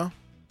 Yeah.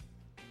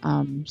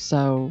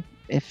 So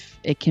if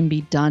it can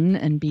be done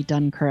and be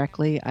done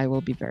correctly, I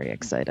will be very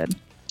excited.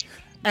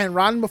 And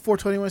Ronva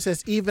 421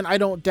 says, even I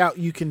don't doubt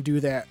you can do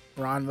that,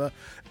 Ronva.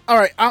 All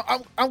right,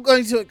 I'm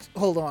going to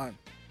hold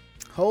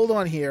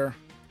on here.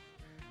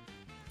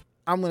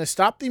 I'm going to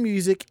stop the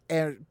music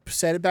and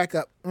set it back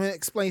up. I'm going to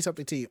explain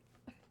something to you.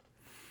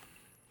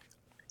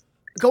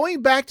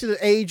 Going back to the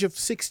age of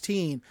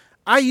 16,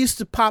 I used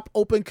to pop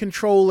open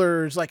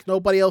controllers like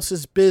nobody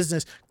else's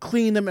business,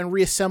 clean them and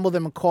reassemble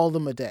them and call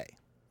them a day.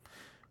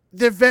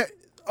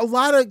 A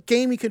lot of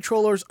gaming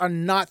controllers are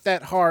not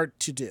that hard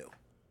to do.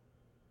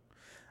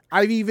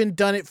 I've even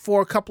done it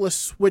for a couple of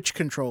Switch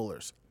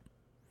controllers.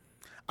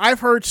 I've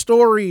heard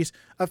stories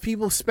of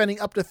people spending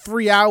up to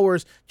 3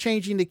 hours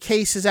changing the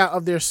cases out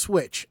of their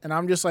Switch. And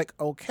I'm just like,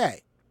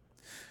 okay.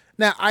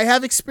 Now, I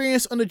have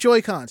experience on the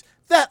Joy-Cons.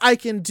 That I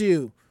can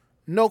do.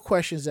 No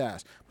questions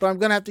asked. But I'm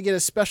going to have to get a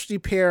specialty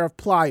pair of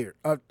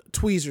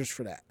tweezers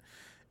for that.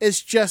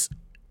 It's just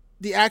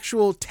the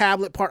actual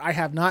tablet part I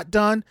have not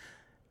done.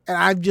 And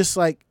I'm just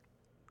like,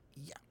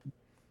 yeah.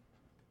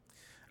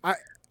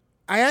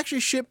 I actually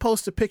should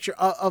post a picture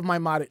of my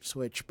modded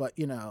Switch, but,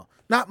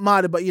 not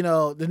modded, but,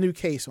 the new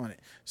case on it.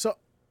 So.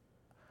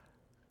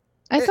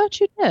 I thought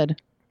you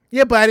did.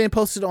 Yeah, but I didn't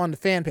post it on the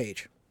fan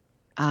page.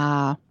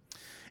 Ah.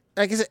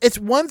 Like I said, it's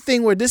one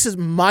thing where this is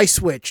my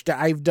Switch that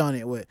I've done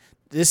it with.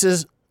 This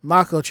is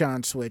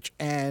Mako-chan's Switch,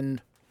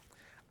 and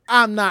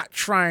I'm not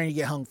trying to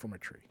get hung from a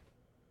tree.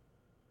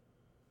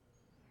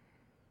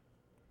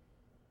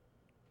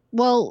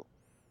 Well,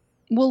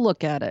 we'll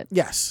look at it.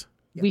 Yes.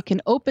 Yeah. We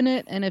can open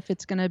it, and if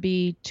it's going to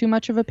be too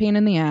much of a pain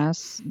in the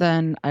ass,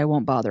 then I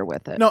won't bother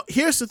with it. No,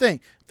 here's the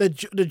thing. The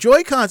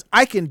Joy-Cons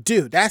I can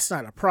do. That's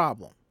not a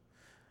problem.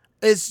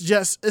 It's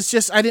just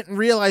I didn't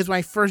realize when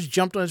I first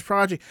jumped on this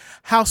project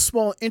how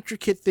small,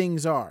 intricate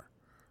things are.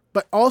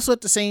 But also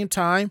at the same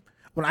time,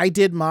 when I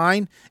did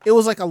mine, it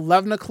was like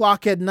 11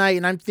 o'clock at night,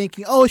 and I'm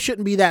thinking, oh, it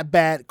shouldn't be that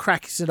bad.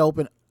 Cracks it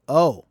open.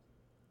 Oh.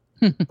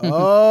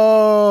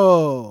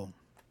 Oh.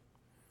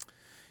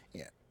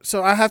 Yeah.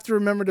 So I have to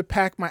remember to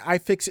pack my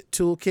iFixit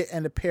toolkit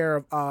and a pair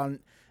of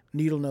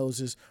needle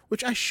noses,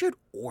 which I should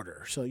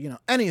order. So,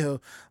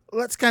 anywho,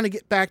 let's kind of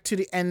get back to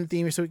the end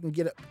theme so we can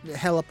get the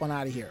hell up on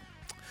out of here.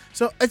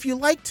 So if you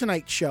like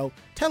tonight's show,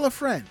 tell a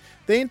friend.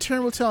 They in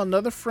turn will tell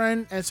another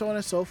friend, and so on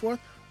and so forth.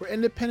 We're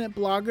independent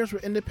bloggers. We're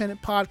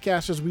independent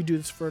podcasters. We do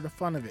this for the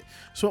fun of it.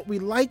 So what we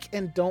like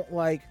and don't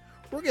like,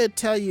 we're going to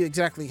tell you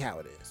exactly how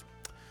it is.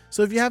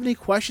 So if you have any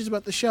questions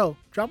about the show,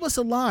 drop us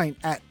a line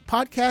at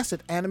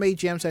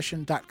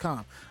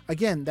podcast@animejamsession.com.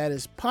 Again, that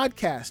is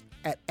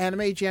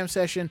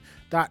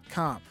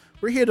podcast@animejamsession.com.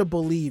 We're here to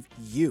believe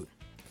you.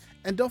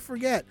 And don't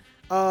forget,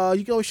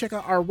 you can always check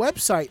out our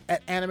website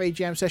at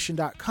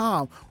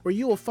animejamsession.com, where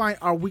you will find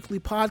our weekly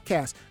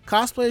podcast,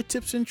 cosplayer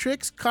tips and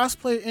tricks,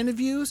 cosplayer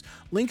interviews,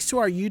 links to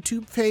our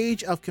YouTube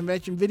page of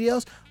convention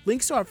videos,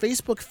 links to our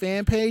Facebook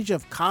fan page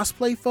of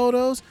cosplay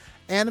photos,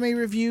 anime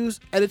reviews,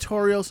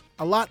 editorials,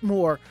 a lot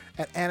more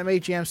at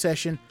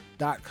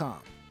animejamsession.com.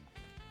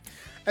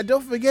 And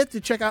don't forget to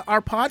check out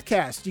our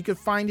podcast. You can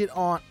find it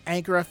on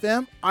Anchor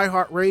FM,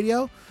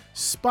 iHeartRadio,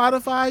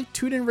 Spotify,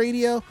 TuneIn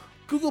Radio,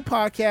 Google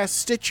Podcasts,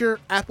 Stitcher,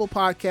 Apple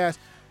Podcasts.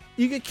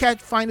 You can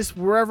find us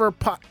wherever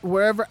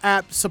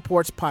app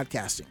supports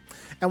podcasting.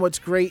 And what's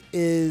great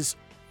is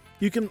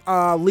you can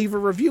leave a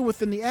review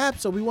within the app,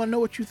 so we want to know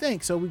what you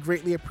think. So we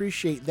greatly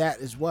appreciate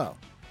that as well.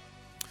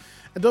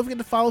 And don't forget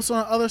to follow us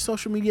on our other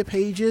social media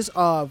pages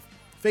of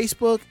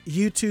Facebook,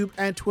 YouTube,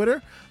 and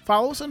Twitter.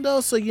 Follow us on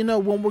those so you know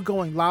when we're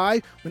going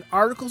live, when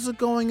articles are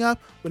going up,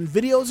 when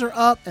videos are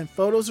up, and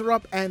photos are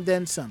up, and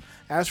then some.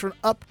 As for an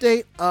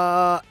update,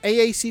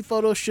 AAC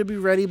photos should be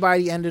ready by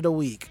the end of the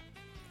week.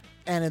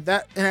 And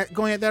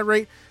going at that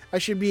rate, I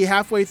should be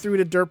halfway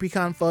through the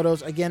DerpyCon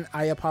photos. Again,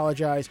 I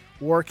apologize.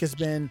 Work has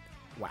been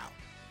wow.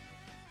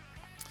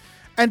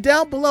 And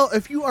down below,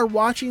 if you are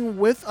watching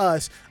with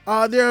us,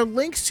 there are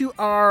links to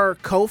our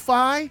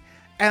Ko-Fi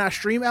and our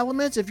Stream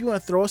Elements. If you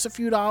want to throw us a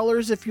few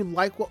dollars, if you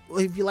like what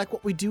we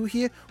do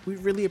here, we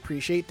really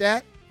appreciate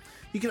that.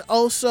 You can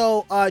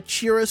also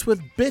cheer us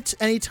with bits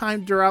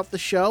anytime throughout the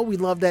show. We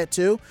love that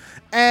too.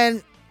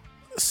 And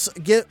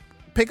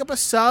pick up a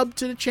sub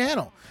to the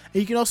channel. And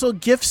you can also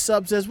gift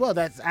subs as well.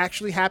 That's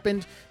actually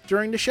happened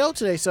during the show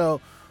today. So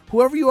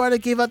whoever you are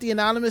that gave out the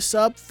anonymous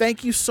sub,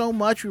 thank you so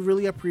much. We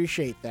really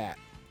appreciate that.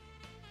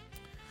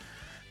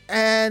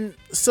 And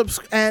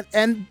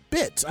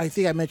bits. I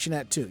think I mentioned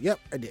that too. Yep,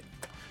 I did.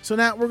 So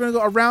now we're going to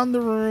go around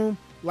the room.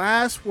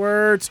 Last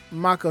words,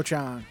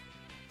 Mako-chan.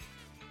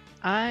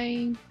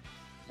 I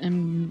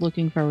am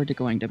looking forward to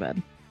going to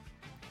bed.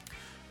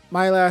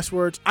 My last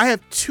words. I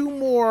have 2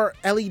 more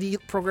LED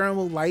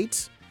programmable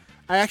lights.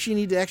 I actually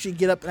need to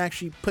get up and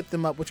actually put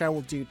them up, which I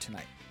will do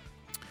tonight.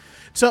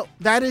 So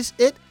that is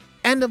it.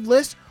 End of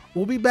list.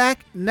 We'll be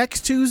back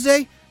next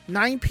Tuesday,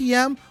 9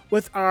 p.m.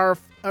 with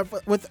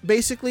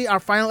basically our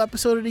final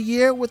episode of the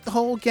year with the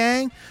whole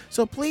gang.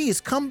 So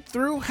please come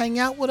through, hang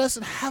out with us,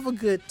 and have a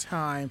good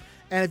time.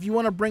 And if you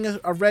want to bring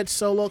a red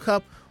Solo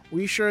cup,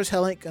 we sure as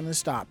hell ain't gonna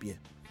stop you.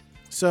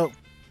 So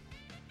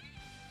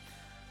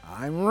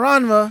I'm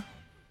Ranma.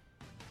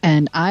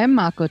 And I'm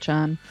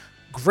Mako-chan.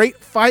 Great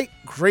fight,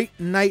 great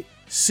night.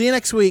 See you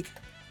next week.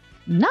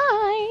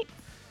 Night.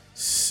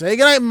 Say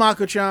goodnight,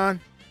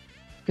 Mako-chan.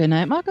 Good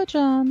night,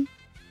 Mako-chan.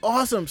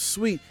 Awesome,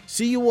 sweet.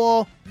 See you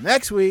all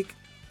next week.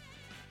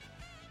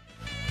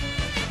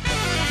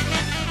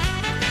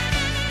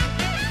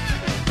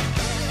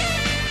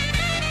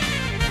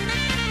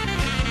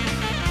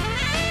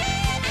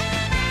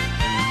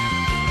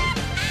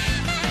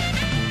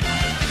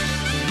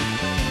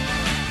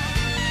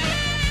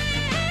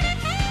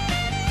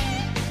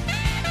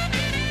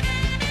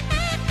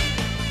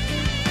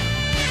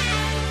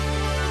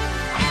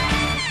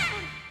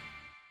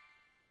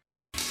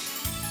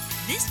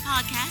 This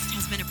podcast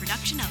has been a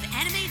production of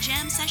Anime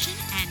Jam Session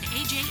and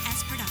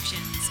AJS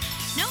Productions.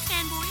 No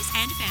fanboys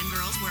and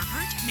fangirls were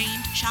hurt,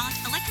 maimed, shot,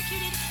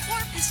 electrocuted, or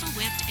pistol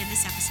whipped in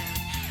this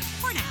episode.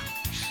 For now.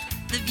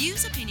 The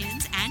views,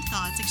 opinions, and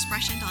thoughts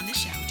expressed on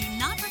this show do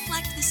not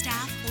reflect the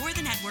staff or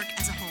the network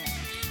as a whole.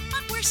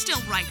 But we're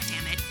still right,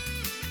 damn it.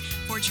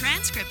 For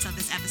transcripts of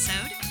this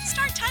episode,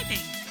 start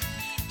typing.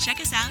 Check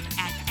us out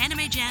at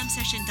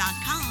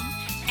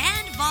animejamsession.com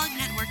and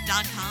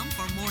vognetwork.com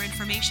for more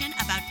information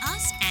about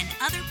us and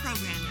other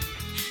programming.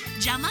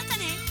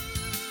 Jamatane!